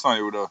jag inte alls vad han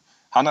gjorde.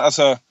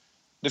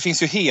 Det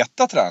finns ju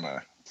heta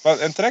tränare.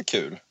 Är inte det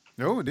kul?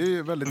 Jo, det är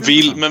ju väldigt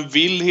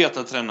vill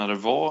heta tränare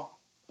vara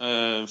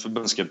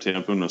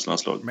förbundskapten på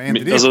ungdomslandslag? Men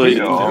inte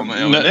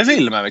det det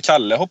vill man.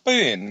 Kalle hoppar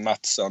ju in,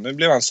 Mattsson. Nu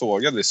blev han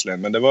sågad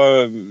visserligen. Men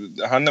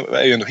han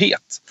är ju ändå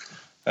het.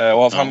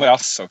 Och han var ju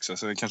ass också,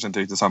 så det kanske inte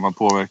riktigt samma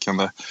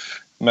påverkande.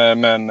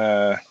 Men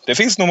det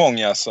finns nog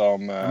många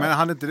som... Men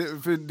hade inte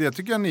det, för det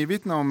tycker jag ni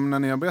vittnar om när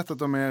ni har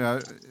berättat om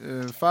era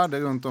färder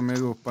runt om i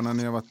Europa när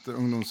ni har varit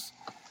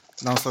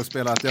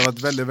ungdomslandslagsspelare, att det har varit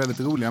väldigt, väldigt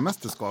roliga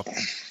mästerskap.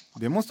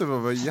 Det måste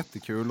vara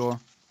jättekul.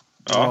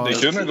 Ja, det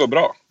är kul när det går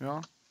bra.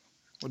 Ja,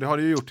 och det har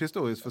det ju gjort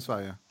historiskt för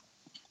Sverige.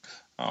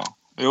 Ja.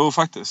 Jo,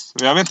 faktiskt.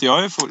 Jag vet inte,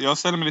 jag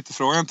ställer mig lite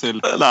frågan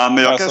till... Nej,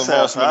 men jag kan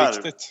säga så här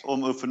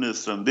om Uffe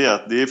Nyström. Det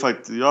är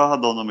faktiskt, jag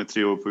hade honom i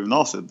 3 år på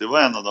gymnasiet. Det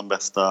var en av de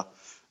bästa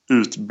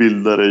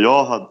utbildare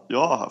jag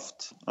har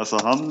haft. Alltså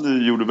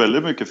han gjorde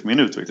väldigt mycket för min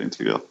utveckling,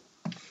 tycker jag.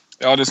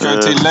 Ja, det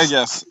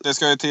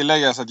ska ju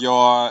tilläggas att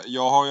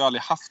jag har ju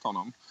aldrig haft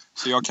honom.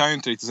 Så jag kan ju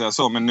inte riktigt säga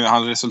så. Men nu,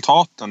 hans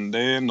resultaten, det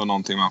är ändå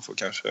någonting man får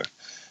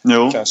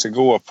kanske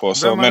gå på.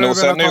 Så. Men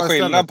sen är det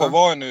skillnad på att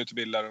vara en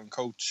utbildare och en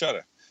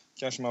coachare.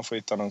 Kanske man får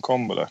hitta någon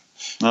kombo där.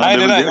 Nej,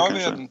 det där jag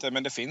vet inte.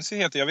 Men det finns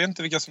ju jag vet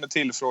inte vilka som är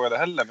tillfrågade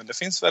heller. Men det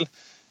finns väl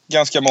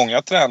ganska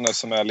många tränare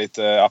som är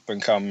lite up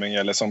and coming.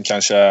 Eller som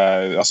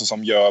kanske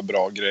som gör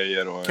bra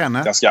grejer och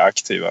är ganska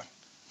aktiva.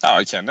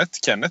 Ja,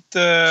 Kenneth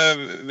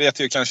vet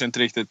ju kanske inte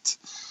riktigt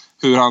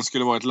hur han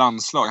skulle vara ett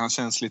landslag. Han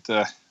känns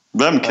lite...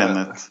 Vem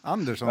Kenneth?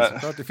 Andersson,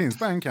 såklart. Det finns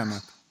bara en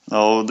Kenneth.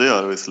 Ja, det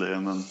gör det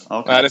visserligen. Men,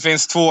 okay. Nej, det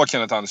finns 2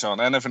 Kenneth Andersson.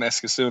 En är från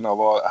Eskilstuna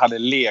och hade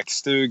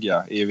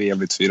lekstuga i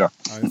VM 4.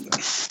 Ja, just det.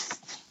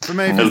 För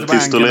mig finns det bara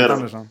en Kenneth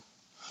Andersson.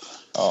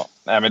 Ja,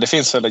 nej, men det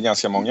finns väl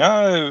ganska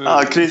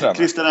många.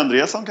 Christian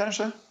Andreasson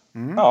kanske?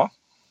 Ja,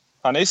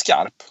 han är ju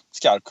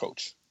skarp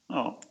coach.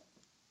 Ja.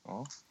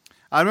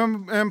 Ja,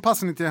 en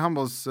passning till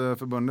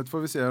handbollsförbundet får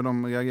vi se hur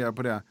de reagerar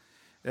på det.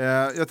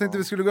 Jag tänkte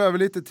vi skulle gå över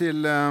lite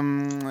till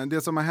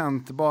det som har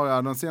hänt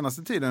bara den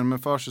senaste tiden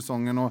med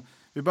försäsongen. Och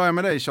vi börjar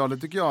med dig, Charlie,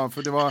 tycker jag.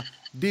 För det var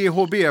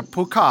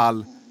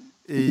DHB-pokal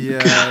i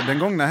den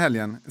gångna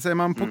helgen. Säger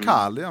man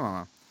pokal? Det gör man,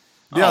 va?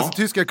 Det är alltså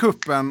tyska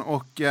kuppen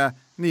och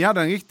ni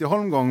hade en riktig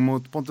holmgång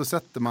mot Pontus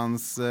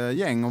Zettermans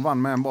gäng och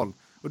vann med en boll.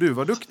 Och du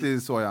var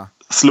duktig, så jag.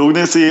 Slog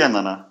ni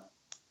zigenarna?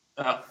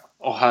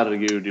 Ja,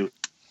 herregud.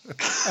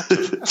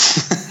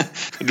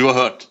 Du har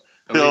hört.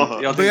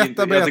 Jag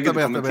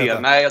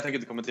tänker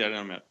inte kommentera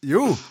det mer.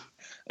 Jo,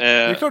 det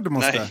är klart du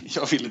måste. Nej,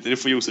 jag vill inte. Det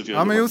får Josef göra.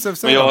 Ja, men Josef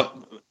säger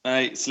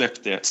nej,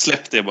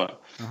 släpp det bara.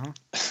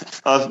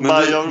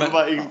 Alltså, jag vill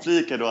bara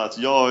inflika då att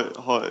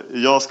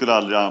jag skulle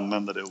aldrig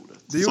använda det ordet.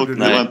 Det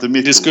var inte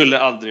mitt det skulle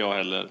aldrig jag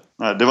heller.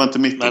 Nej, det var inte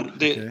mitt ord.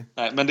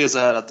 Men det är så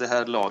här att det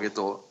här laget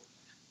då,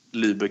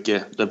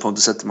 Lübeck, där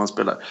Pontus Zetterman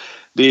spelar,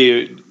 det är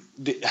ju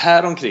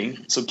här omkring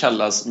så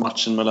kallas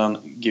matchen mellan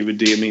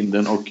GWD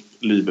Minden och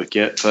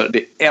Lübeck för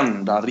det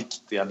enda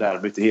riktiga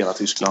derbyt i hela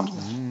Tyskland.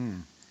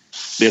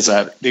 Det är så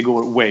här, det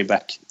går way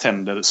back,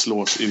 tänder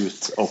slås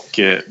ut och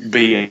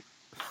ben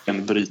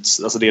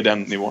bryts. Alltså det är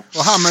den nivån.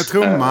 Och han med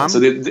trumman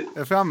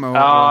är framme och...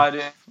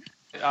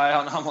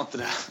 Han var inte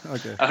det.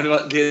 Okay.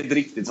 Det är ett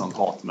riktigt sånt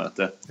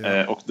hatmöte.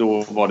 Och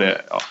då var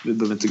det, vi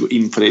behöver inte gå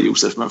in på det,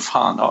 Josef, men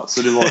fan,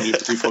 så det var ju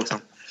folk som...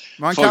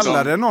 Man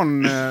kallade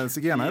någon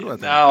zigenare då?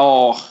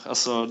 Ja,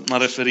 alltså man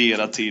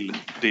refererar till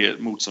det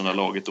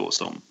motståndarlaget då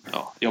som...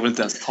 Ja, jag vill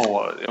inte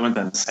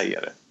ens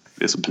säga det.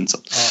 Det är så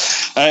pinsamt. Ja.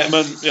 Nej,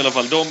 men i alla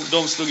fall,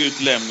 de slog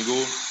ut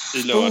Lemgo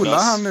i lördags.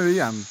 Spolar han nu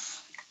igen?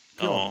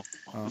 Ja.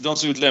 De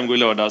slog ut Lemgo i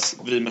lördags.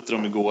 Vi mötte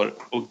dem igår.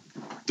 Och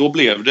då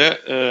blev det,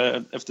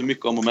 efter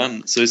mycket om och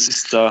men, så i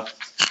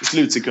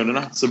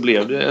slutsekunderna så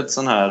blev det ett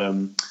sån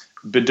här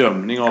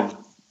bedömning av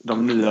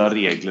de nya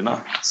reglerna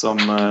som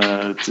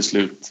till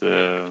slut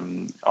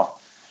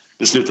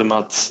det slutade med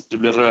att det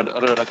blev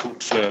röda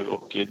kort flög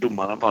och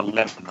domarna bara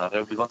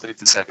lämnade. Vi var inte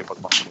riktigt säkra på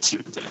att matchen var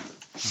slut eller inte.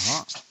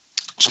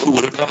 Så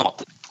oerhört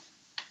dramatiskt.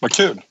 Vad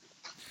kul.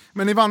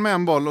 Men ni vann med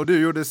en boll och du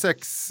gjorde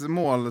 6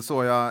 mål,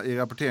 så jag i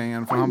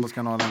rapporteringen från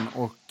Handbollskanalen,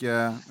 och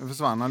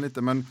försvann han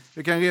lite. Men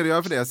vi kan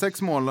redogöra för det.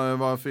 6 mål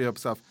var 4 på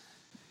straff.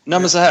 Nej,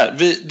 men så här.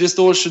 Det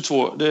står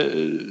 22.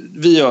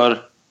 Vi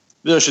gör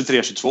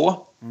 23-22.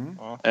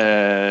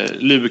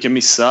 Lübeck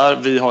missar.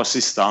 Vi har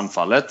sista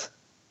anfallet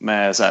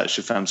med så här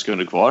 25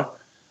 sekunder kvar.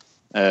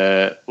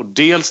 Och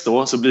dels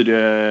då så blir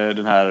det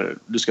den här,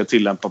 du ska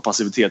tillämpa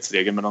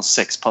passivitetsregeln med de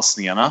 6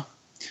 passningarna.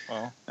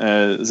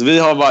 Så vi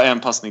har bara en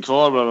passning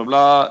kvar, bla bla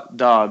bla.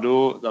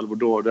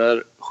 Dalbo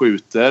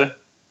skjuter.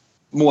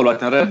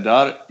 Målvakten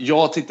räddar.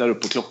 Jag tittar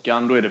upp på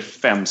klockan, då är det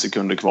 5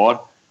 sekunder kvar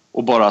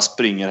och bara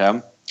springer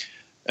hem.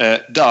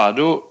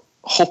 Dado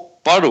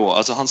hoppar då,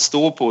 alltså han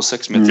står på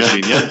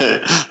 6-meterslinjen.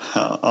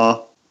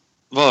 Ja.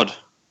 Vad?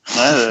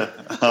 Nej,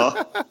 ja.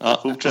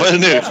 Vad är det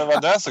nu? Varför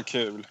var det så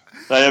kul?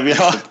 Nej, jag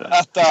vet inte.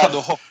 Att Dado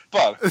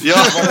hoppar.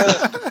 Ja.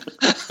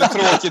 Det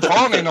tråkigt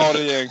har ni i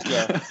Norge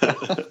egentligen.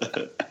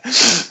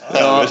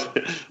 Ja,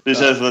 det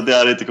känns som att det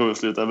här inte kommer att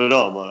sluta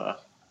bra bara.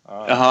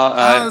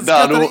 Jaha,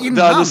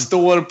 Dado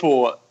står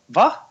på...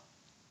 Va?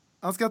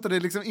 Han skrattade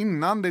liksom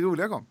innan det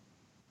roliga kom.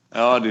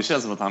 Ja, det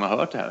känns som att han har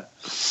hört det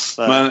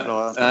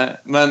här.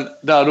 Men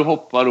Dado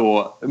hoppar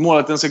då...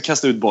 Målvakten ska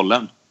kasta ut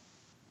bollen.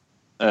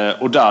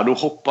 Och Dado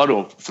hoppar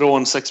då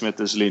från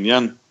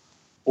 6-meterslinjen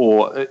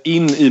och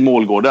in i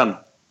målgården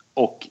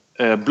och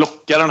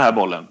blockar den här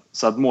bollen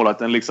så att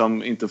målvakten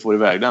liksom inte får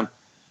iväg den.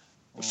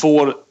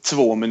 Får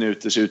 2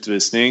 minuters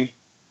utvisning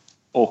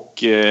och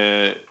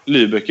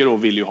Lübeck då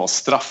vill ju ha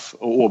straff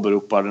och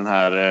åberopar den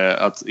här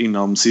att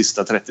inom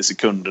sista 30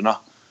 sekunderna.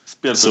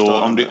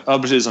 Så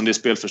precis som det är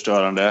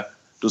spelförstörande,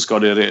 då ska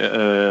det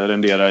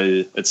rendera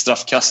i ett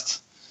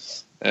straffkast.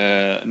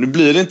 Nu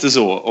blir det inte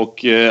så,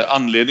 och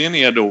anledningen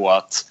är då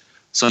att,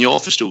 som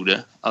jag förstod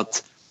det,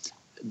 att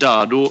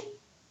Dado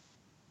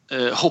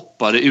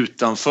hoppade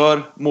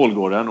utanför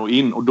målgården och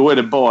in, och då är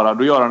det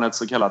då gör han ett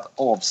så kallat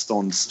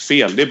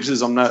avståndsfel. Det är precis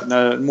som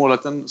när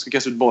målvakten ska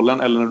kasta ut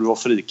bollen eller när du har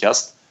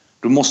frikast.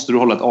 Då måste du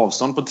hålla ett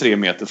avstånd på 3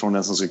 meter från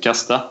den som ska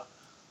kasta.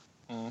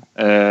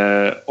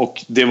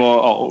 Och det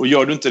var, och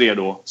gör du inte det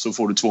då så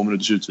får du 2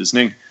 minuters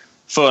utvisning.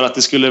 För att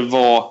det skulle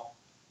vara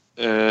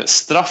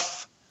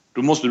straff,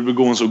 då måste du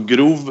begå en så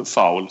grov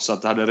foul så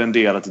att det hade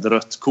renderat ett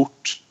rött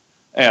kort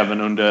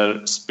även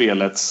under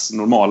spelets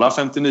normala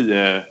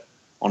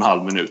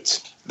 59,5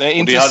 minut. Det är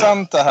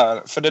intressant det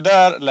här, för det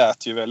där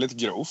lät ju väldigt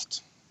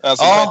grovt.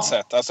 Alltså på ett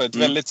sätt, alltså ett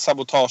väldigt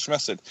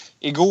sabotagemässigt.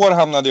 Igår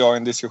hamnade jag i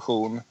en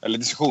diskussion,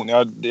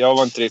 jag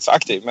var inte riktigt så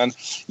aktiv, men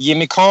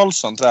Jimmy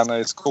Karlsson, tränare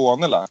i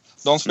Skåne,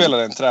 de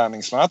spelade en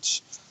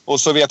träningsmatch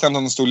Och så vet jag inte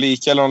om de stod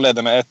lika eller de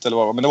ledde med 1 eller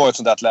vad. Men det var ett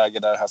sånt där läge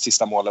där det här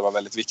sista målet var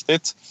väldigt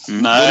viktigt.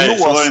 Nej,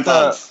 så var det inte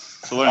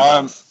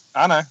alls.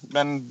 Nej,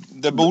 men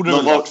det borde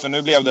väl varit, för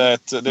nu blev det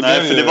ett... Det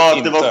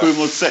var 7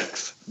 mot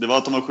 6. Det var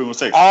att de var 7 mot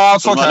 6.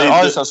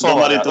 De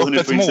hade inte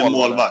hunnit få in sin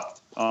målvakt.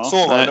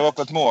 Så var det var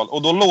öppet mål.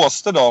 Och då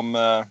låste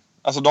de...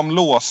 Alltså de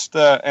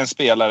låste en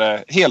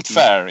spelare helt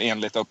fair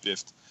enligt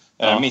uppgift.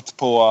 Mitt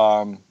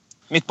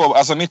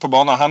på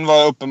banan. Han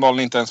var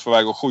uppenbarligen inte ens på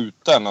väg att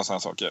skjuta och sådana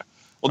saker.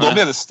 Och då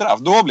blev det straff.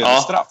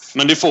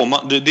 Men det får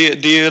man.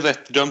 Det är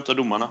rätt dömt av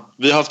domarna.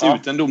 Vi har haft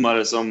ut en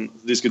domare som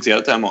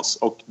diskuterat det här med oss.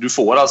 Och du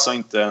får alltså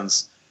inte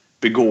ens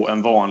begå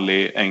en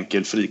vanlig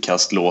enkel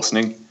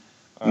frikastlåsning.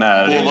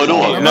 När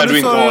du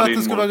inte har att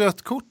det skulle vara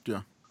rött kort,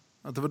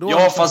 Att det var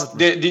då fast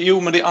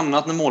men det är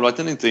annat när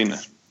målvakten inte är inne.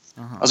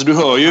 Alltså du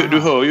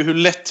hör ju hur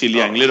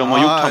lättillgänglig de har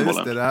gjort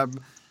handbollen. Det här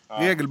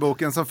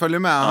regelboken som följer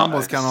med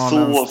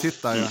handbollskanalen. Så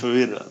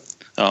förvirrad.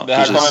 Ja,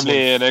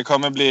 det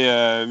kommer bli...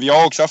 Vi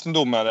har också haft en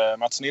domare,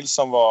 Mats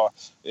Nilsson, var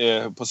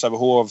på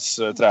Sävehovs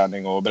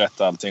träning och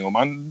berättade allting. Och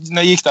när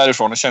jag gick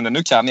därifrån och kände,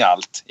 nu kan jag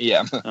allt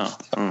igen.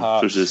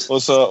 Precis.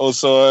 Och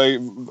så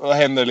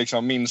händer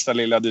liksom minsta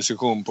lilla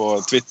diskussion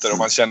på Twitter och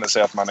man känner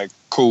sig att man är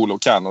cool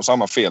och kan, och så har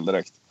man fel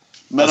direkt.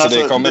 Men alltså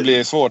det kommer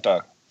bli svårt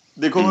där.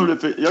 Det kommer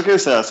bli, jag kan ju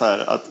säga så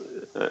här att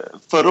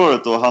förra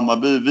året då,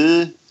 Hammarby,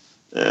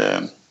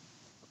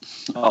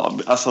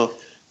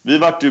 vi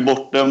vart ju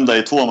bortdömda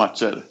i 2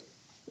 matcher.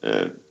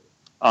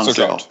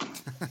 Anser jag.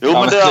 Jo,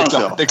 men det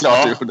anser jag. Det är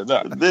klart du gjorde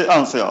det. Det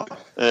anser jag.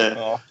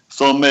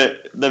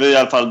 Där vi i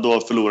alla fall då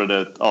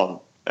förlorade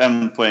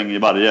 1 poäng i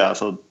varje.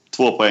 Alltså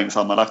 2 poäng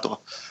sammanlagt då.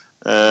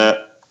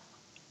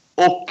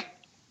 Och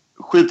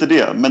skit i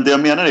det. Men det jag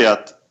menar är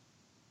att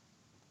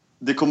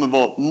det kommer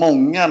vara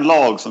många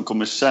lag som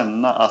kommer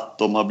känna att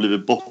de har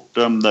blivit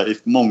bortdömda i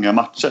många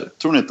matcher.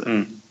 Tror ni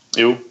inte?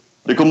 Jo.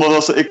 Det kommer att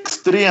vara så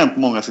extremt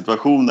många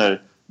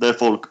situationer där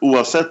folk,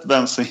 oavsett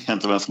vem som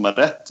har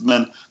rätt,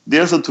 men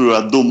dels så tror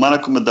jag att domarna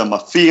kommer döma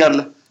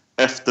fel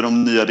efter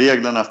de nya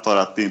reglerna för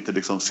att det inte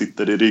liksom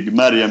sitter i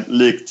ryggmärgen,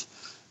 likt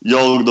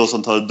jag då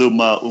som tar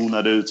dumma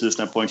onödiga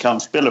utvisningar på en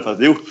kampspelare för att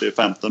jag gjort det i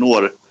 15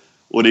 år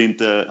och det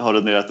inte har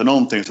renderat till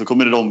någonting, så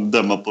kommer de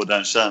döma på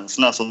den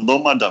känslan som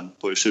de har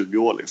dömt på i 20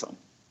 år liksom.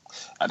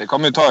 Ja, det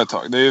kommer ju ta ett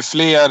tag. Det är ju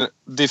fler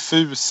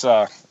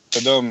diffusa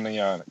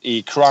bedömningar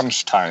i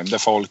crunch time där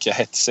folk är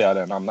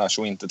hetsigare än annars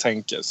och inte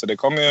tänker. Så det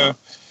kommer ju...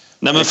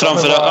 Nej, men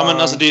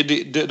framförallt, alltså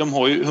de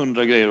har ju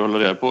 100 grejer att hålla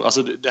reda på.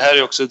 Alltså det här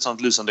är också ett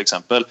sånt lysande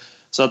exempel.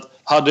 Så att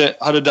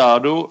hade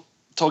Dardo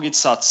tagit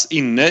sats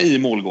inne i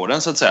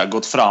målgården så att säga,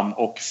 gått fram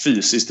och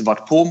fysiskt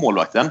varit på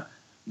målvakten,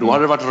 då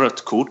hade det varit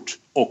rött kort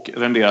och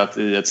renderat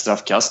i ett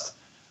straffkast.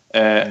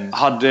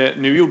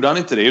 Nu gjorde han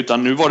inte det,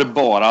 utan nu var det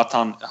bara att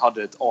han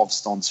hade ett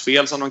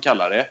avståndsfel som de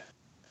kallar det.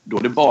 Då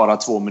är det bara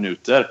 2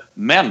 minuter.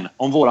 Men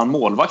om våran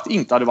målvakt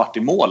inte hade varit i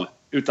mål,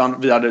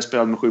 utan vi hade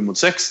spelat med 7 mot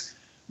 6,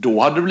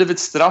 då hade det blivit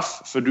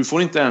straff. För du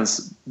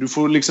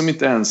får liksom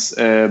inte ens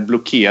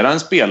blockera en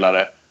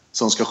spelare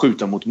som ska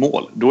skjuta mot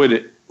mål. Då är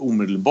det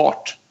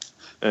omedelbart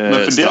men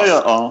för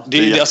straff.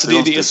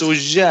 Det är så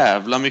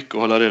jävla mycket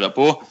att hålla reda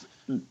på.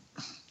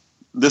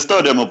 Det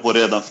störde jag mig på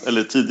redan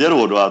eller tidigare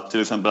år då, att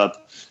till exempel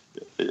att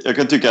jag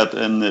kan tycka att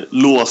en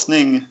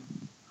låsning,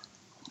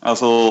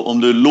 alltså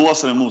om du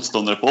låser en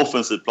motståndare på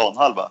offensiv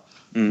planhalva,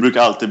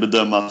 brukar alltid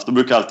bedömas, då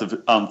brukar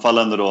alltid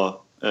anfallande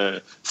då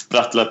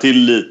sprattla till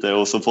lite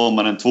och så får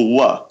man en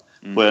 2:a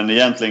på en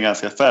egentligen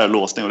ganska fair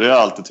låsning. Och det har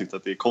jag alltid tyckt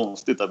att det är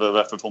konstigt, att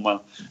varför får man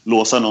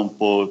låsa någon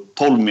på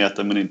 12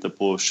 meter men inte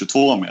på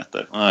 22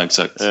 meter. Ja,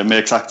 exakt. Med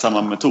exakt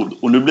samma metod.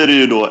 Och nu blir det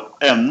ju då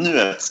ännu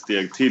ett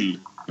steg till,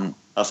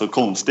 alltså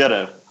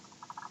konstigare.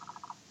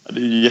 Det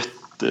är ju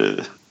det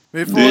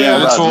är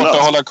jävligt svårt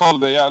att hålla koll.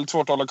 Det är jävligt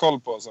svårt att hålla koll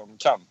på som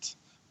kant.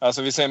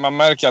 Alltså man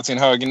märker att sin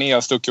högernia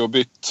har stuckit och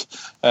bytt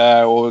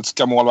och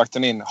ska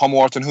målvakten in. Har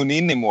målvakten hunnit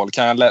in i mål?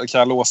 Kan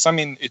jag låsa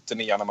min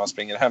ytternia när man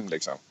springer hem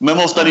liksom? Men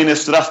måste han in i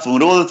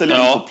straffområdet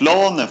eller in på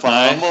planen?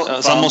 Nej,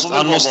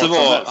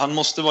 han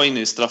måste vara inne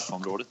i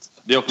straffområdet.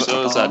 Det är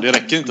också så här, det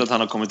räcker inte att han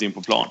har kommit in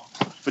på plan.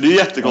 För det är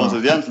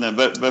jättekonstigt egentligen.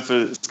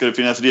 Varför ska det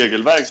finnas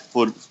regelverk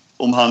på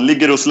om han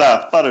ligger och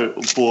släpar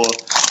på...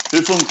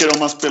 Hur funkar det om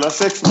man spelar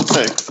 6 mot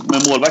 6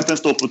 men målvakten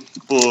står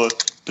på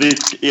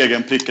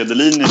egen prickade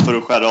linje för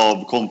att skära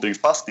av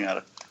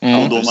kontringspassningar?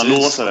 Och då man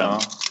låser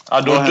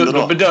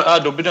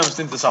den. Då bedöms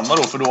det inte samma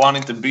då, för då har han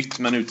inte bytt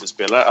med en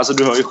utespelare. Alltså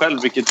du hör ju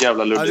själv vilket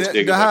jävla luddigt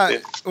regelverk det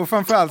är. Och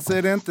framförallt så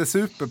är det inte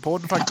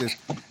superpodd faktiskt.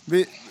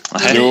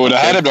 Jo, det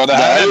här är bra. Det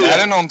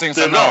här är någonting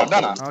för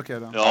nördarna. Okej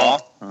då. Ja.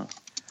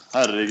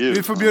 Herregud.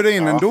 Vi får bjuda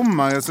in en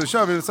domare så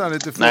kör vi så här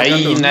lite fråga.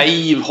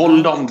 Nej,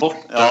 håll dem bort.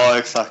 Ja,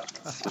 exakt.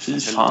 Fy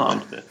fan.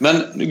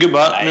 Men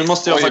gubbar, nu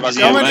måste jag faktiskt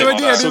ge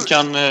mig.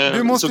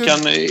 Så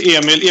kan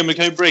Emil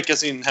kan ju breaka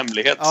sin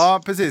hemlighet.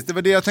 Ja, precis. Det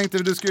var det jag tänkte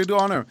du skulle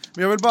dra nu.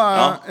 Men jag vill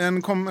bara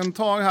en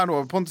kommentar här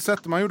då. Pontus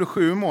Zetterman gjorde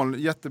 7 mål.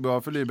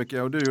 Jättebra för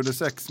Lübeck. Och du gjorde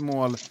 6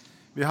 mål.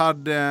 Vi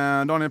hade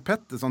Daniel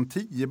Pettersson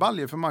 10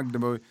 baljer för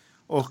Magdeburg.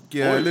 Och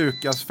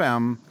Lukas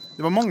 5.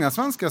 Det var många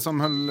svenskar som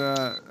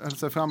höll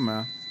sig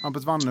framme.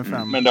 Hampus Wanne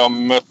 5. Men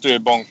de mötte ju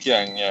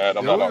bonkgäng.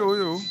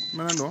 Jo,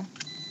 men ändå.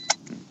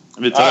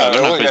 Vi tar över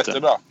den här skiten.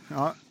 Jättebra.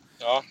 Ja.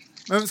 Ja.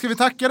 Men ska vi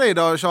tacka dig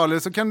då, Charlie,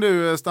 så kan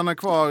du stanna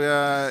kvar,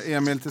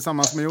 Emil,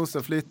 tillsammans med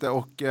Josef lite.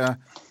 Och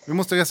vi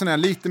måste resonera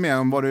lite mer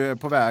om vad du är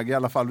på väg i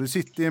alla fall. Du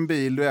sitter i en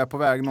bil, du är på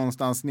väg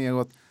någonstans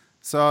neråt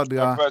södra...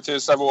 Jag är på väg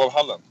till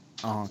Sävehof-hallen.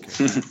 Aha,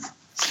 okay.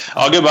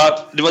 Ja,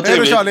 gubbar, det var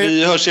trevligt. Då,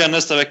 vi hörs igen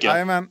nästa vecka.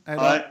 Jajamän, hej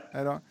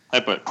då.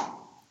 Hej på er.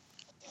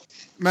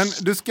 Men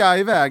du ska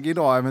iväg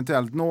idag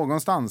eventuellt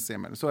någonstans,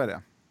 Emil, så är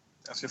det?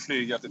 Jag ska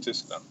flyga till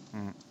Tyskland.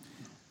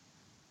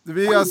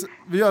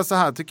 Vi gör så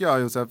här, tycker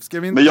jag, Josef. Ska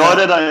vi inte... Men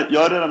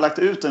jag har redan lagt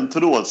ut en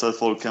tråd så att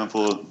folk kan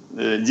få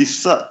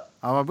gissa.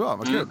 Ja, vad bra,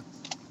 vad kul.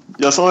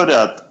 Jag sa ju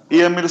det att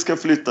Emil ska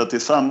flytta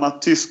till samma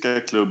tyska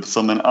klubb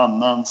som en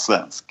annan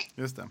svensk.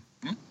 Just det.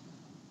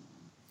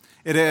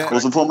 Är det...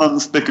 Och så får man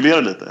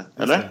spekulera lite,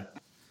 eller?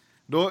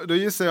 Då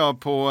gissar jag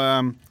på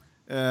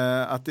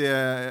att det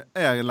är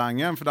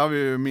Erlangen, för där har vi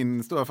ju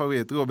min stora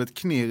favorit, Robert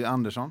Knirr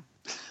Andersson.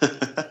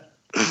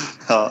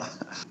 Ja.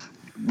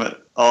 Men,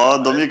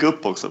 de gick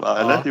upp också, va?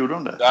 Eller gjorde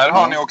de det? Där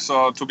har ni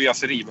också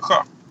Tobias Rivesjö.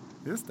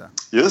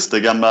 Just det,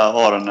 gamla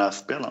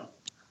Aranäs-spelaren.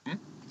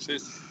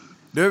 Precis.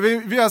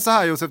 Vi gör så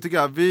här, Josef, tycker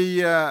jag.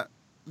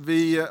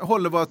 Vi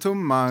håller våra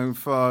tummar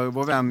för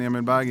vår vän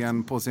Emil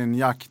Berggren på sin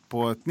jakt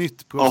på ett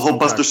nytt proffskontrakt. Jag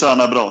hoppas du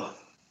tjänar bra.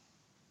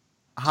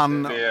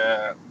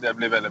 Det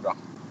blir väldigt bra.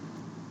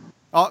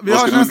 Ja, vi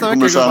hörs nästa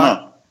vecka,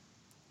 gubbar.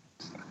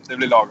 Det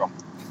blir lagom.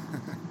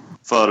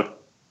 För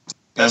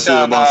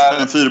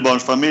en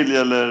fyrbarnsfamilj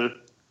eller?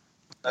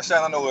 Jag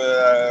tjänar nog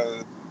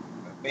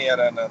mer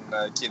än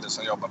en kille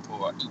som jobbar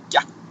på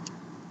ICA.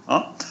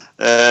 Ja.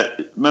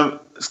 Men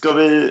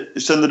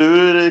känner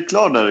du dig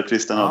klar där,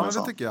 Christian? Ja, men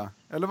det tycker jag.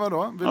 Eller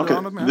vadå? Vill du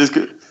ha något mer?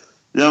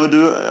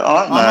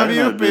 Men vi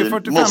är uppe i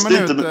 45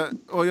 minuter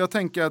och jag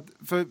tänker att,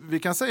 för vi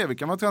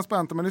kan vara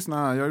transparenta med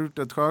lyssnarna här. Jag har gjort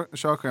ett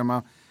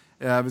körschema.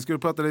 Vi skulle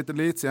prata lite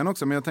elitserien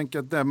också, men jag tänker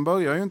att den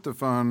börjar ju inte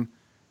förrän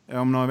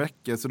om några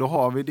veckor, så då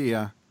har vi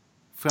det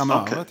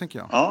framöver, tänker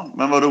jag. Ja,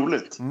 men vad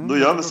roligt. Då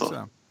gör vi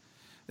så.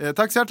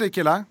 Tack så hjärtligt,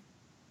 killar.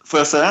 Får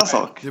jag säga en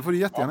sak? Det får du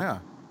jättegärna göra.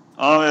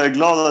 Ja, jag är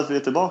glad att vi är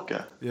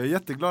tillbaka. Jag är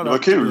jätteglad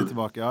att vi är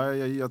tillbaka. Ja,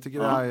 jag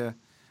tycker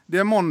det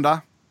är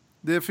måndag.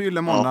 Det är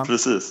fyller måndag. Ja,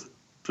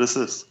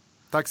 precis.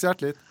 Tack så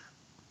hjärtligt.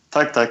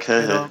 Tack.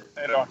 Hej då.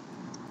 Hej då.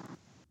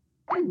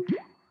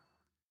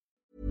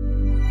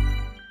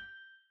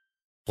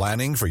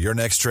 Planning for your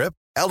next trip?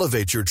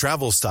 Elevate your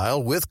travel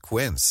style with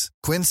Quince.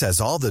 Quince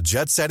has all the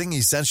jet-setting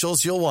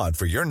essentials you'll want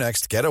for your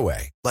next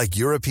getaway, like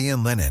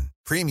European linen,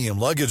 premium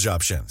luggage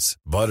options,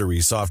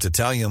 buttery soft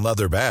Italian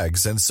leather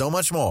bags, and so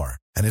much more.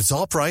 And it's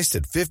all priced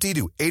at 50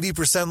 to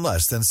 80%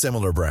 less than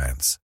similar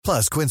brands.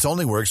 Plus, Quince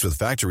only works with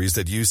factories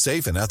that use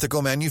safe and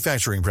ethical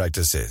manufacturing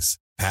practices.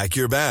 Pack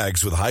your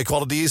bags with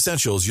high-quality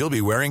essentials you'll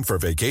be wearing for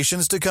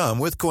vacations to come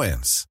with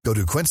Quince. Go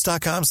to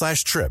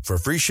quince.com/trip for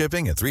free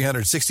shipping and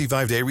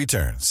 365-day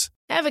returns.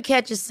 Ever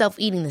catch yourself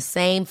eating the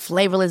same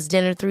flavorless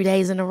dinner 3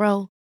 days in a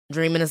row?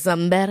 Dreaming of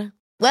something better?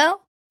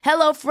 Well,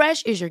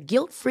 HelloFresh is your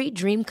guilt-free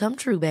dream come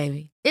true,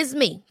 baby. It's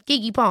me,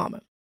 Keke Palmer.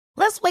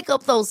 Let's wake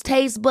up those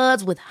taste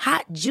buds with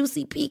hot,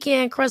 juicy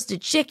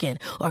pecan-crusted chicken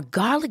or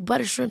garlic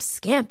butter shrimp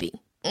scampi.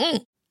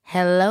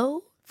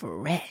 Hello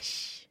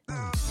Fresh.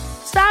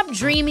 Stop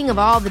dreaming of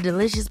all the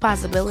delicious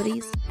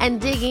possibilities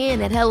and dig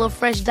in at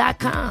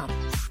HelloFresh.com.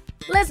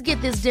 Let's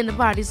get this dinner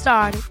party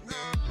started.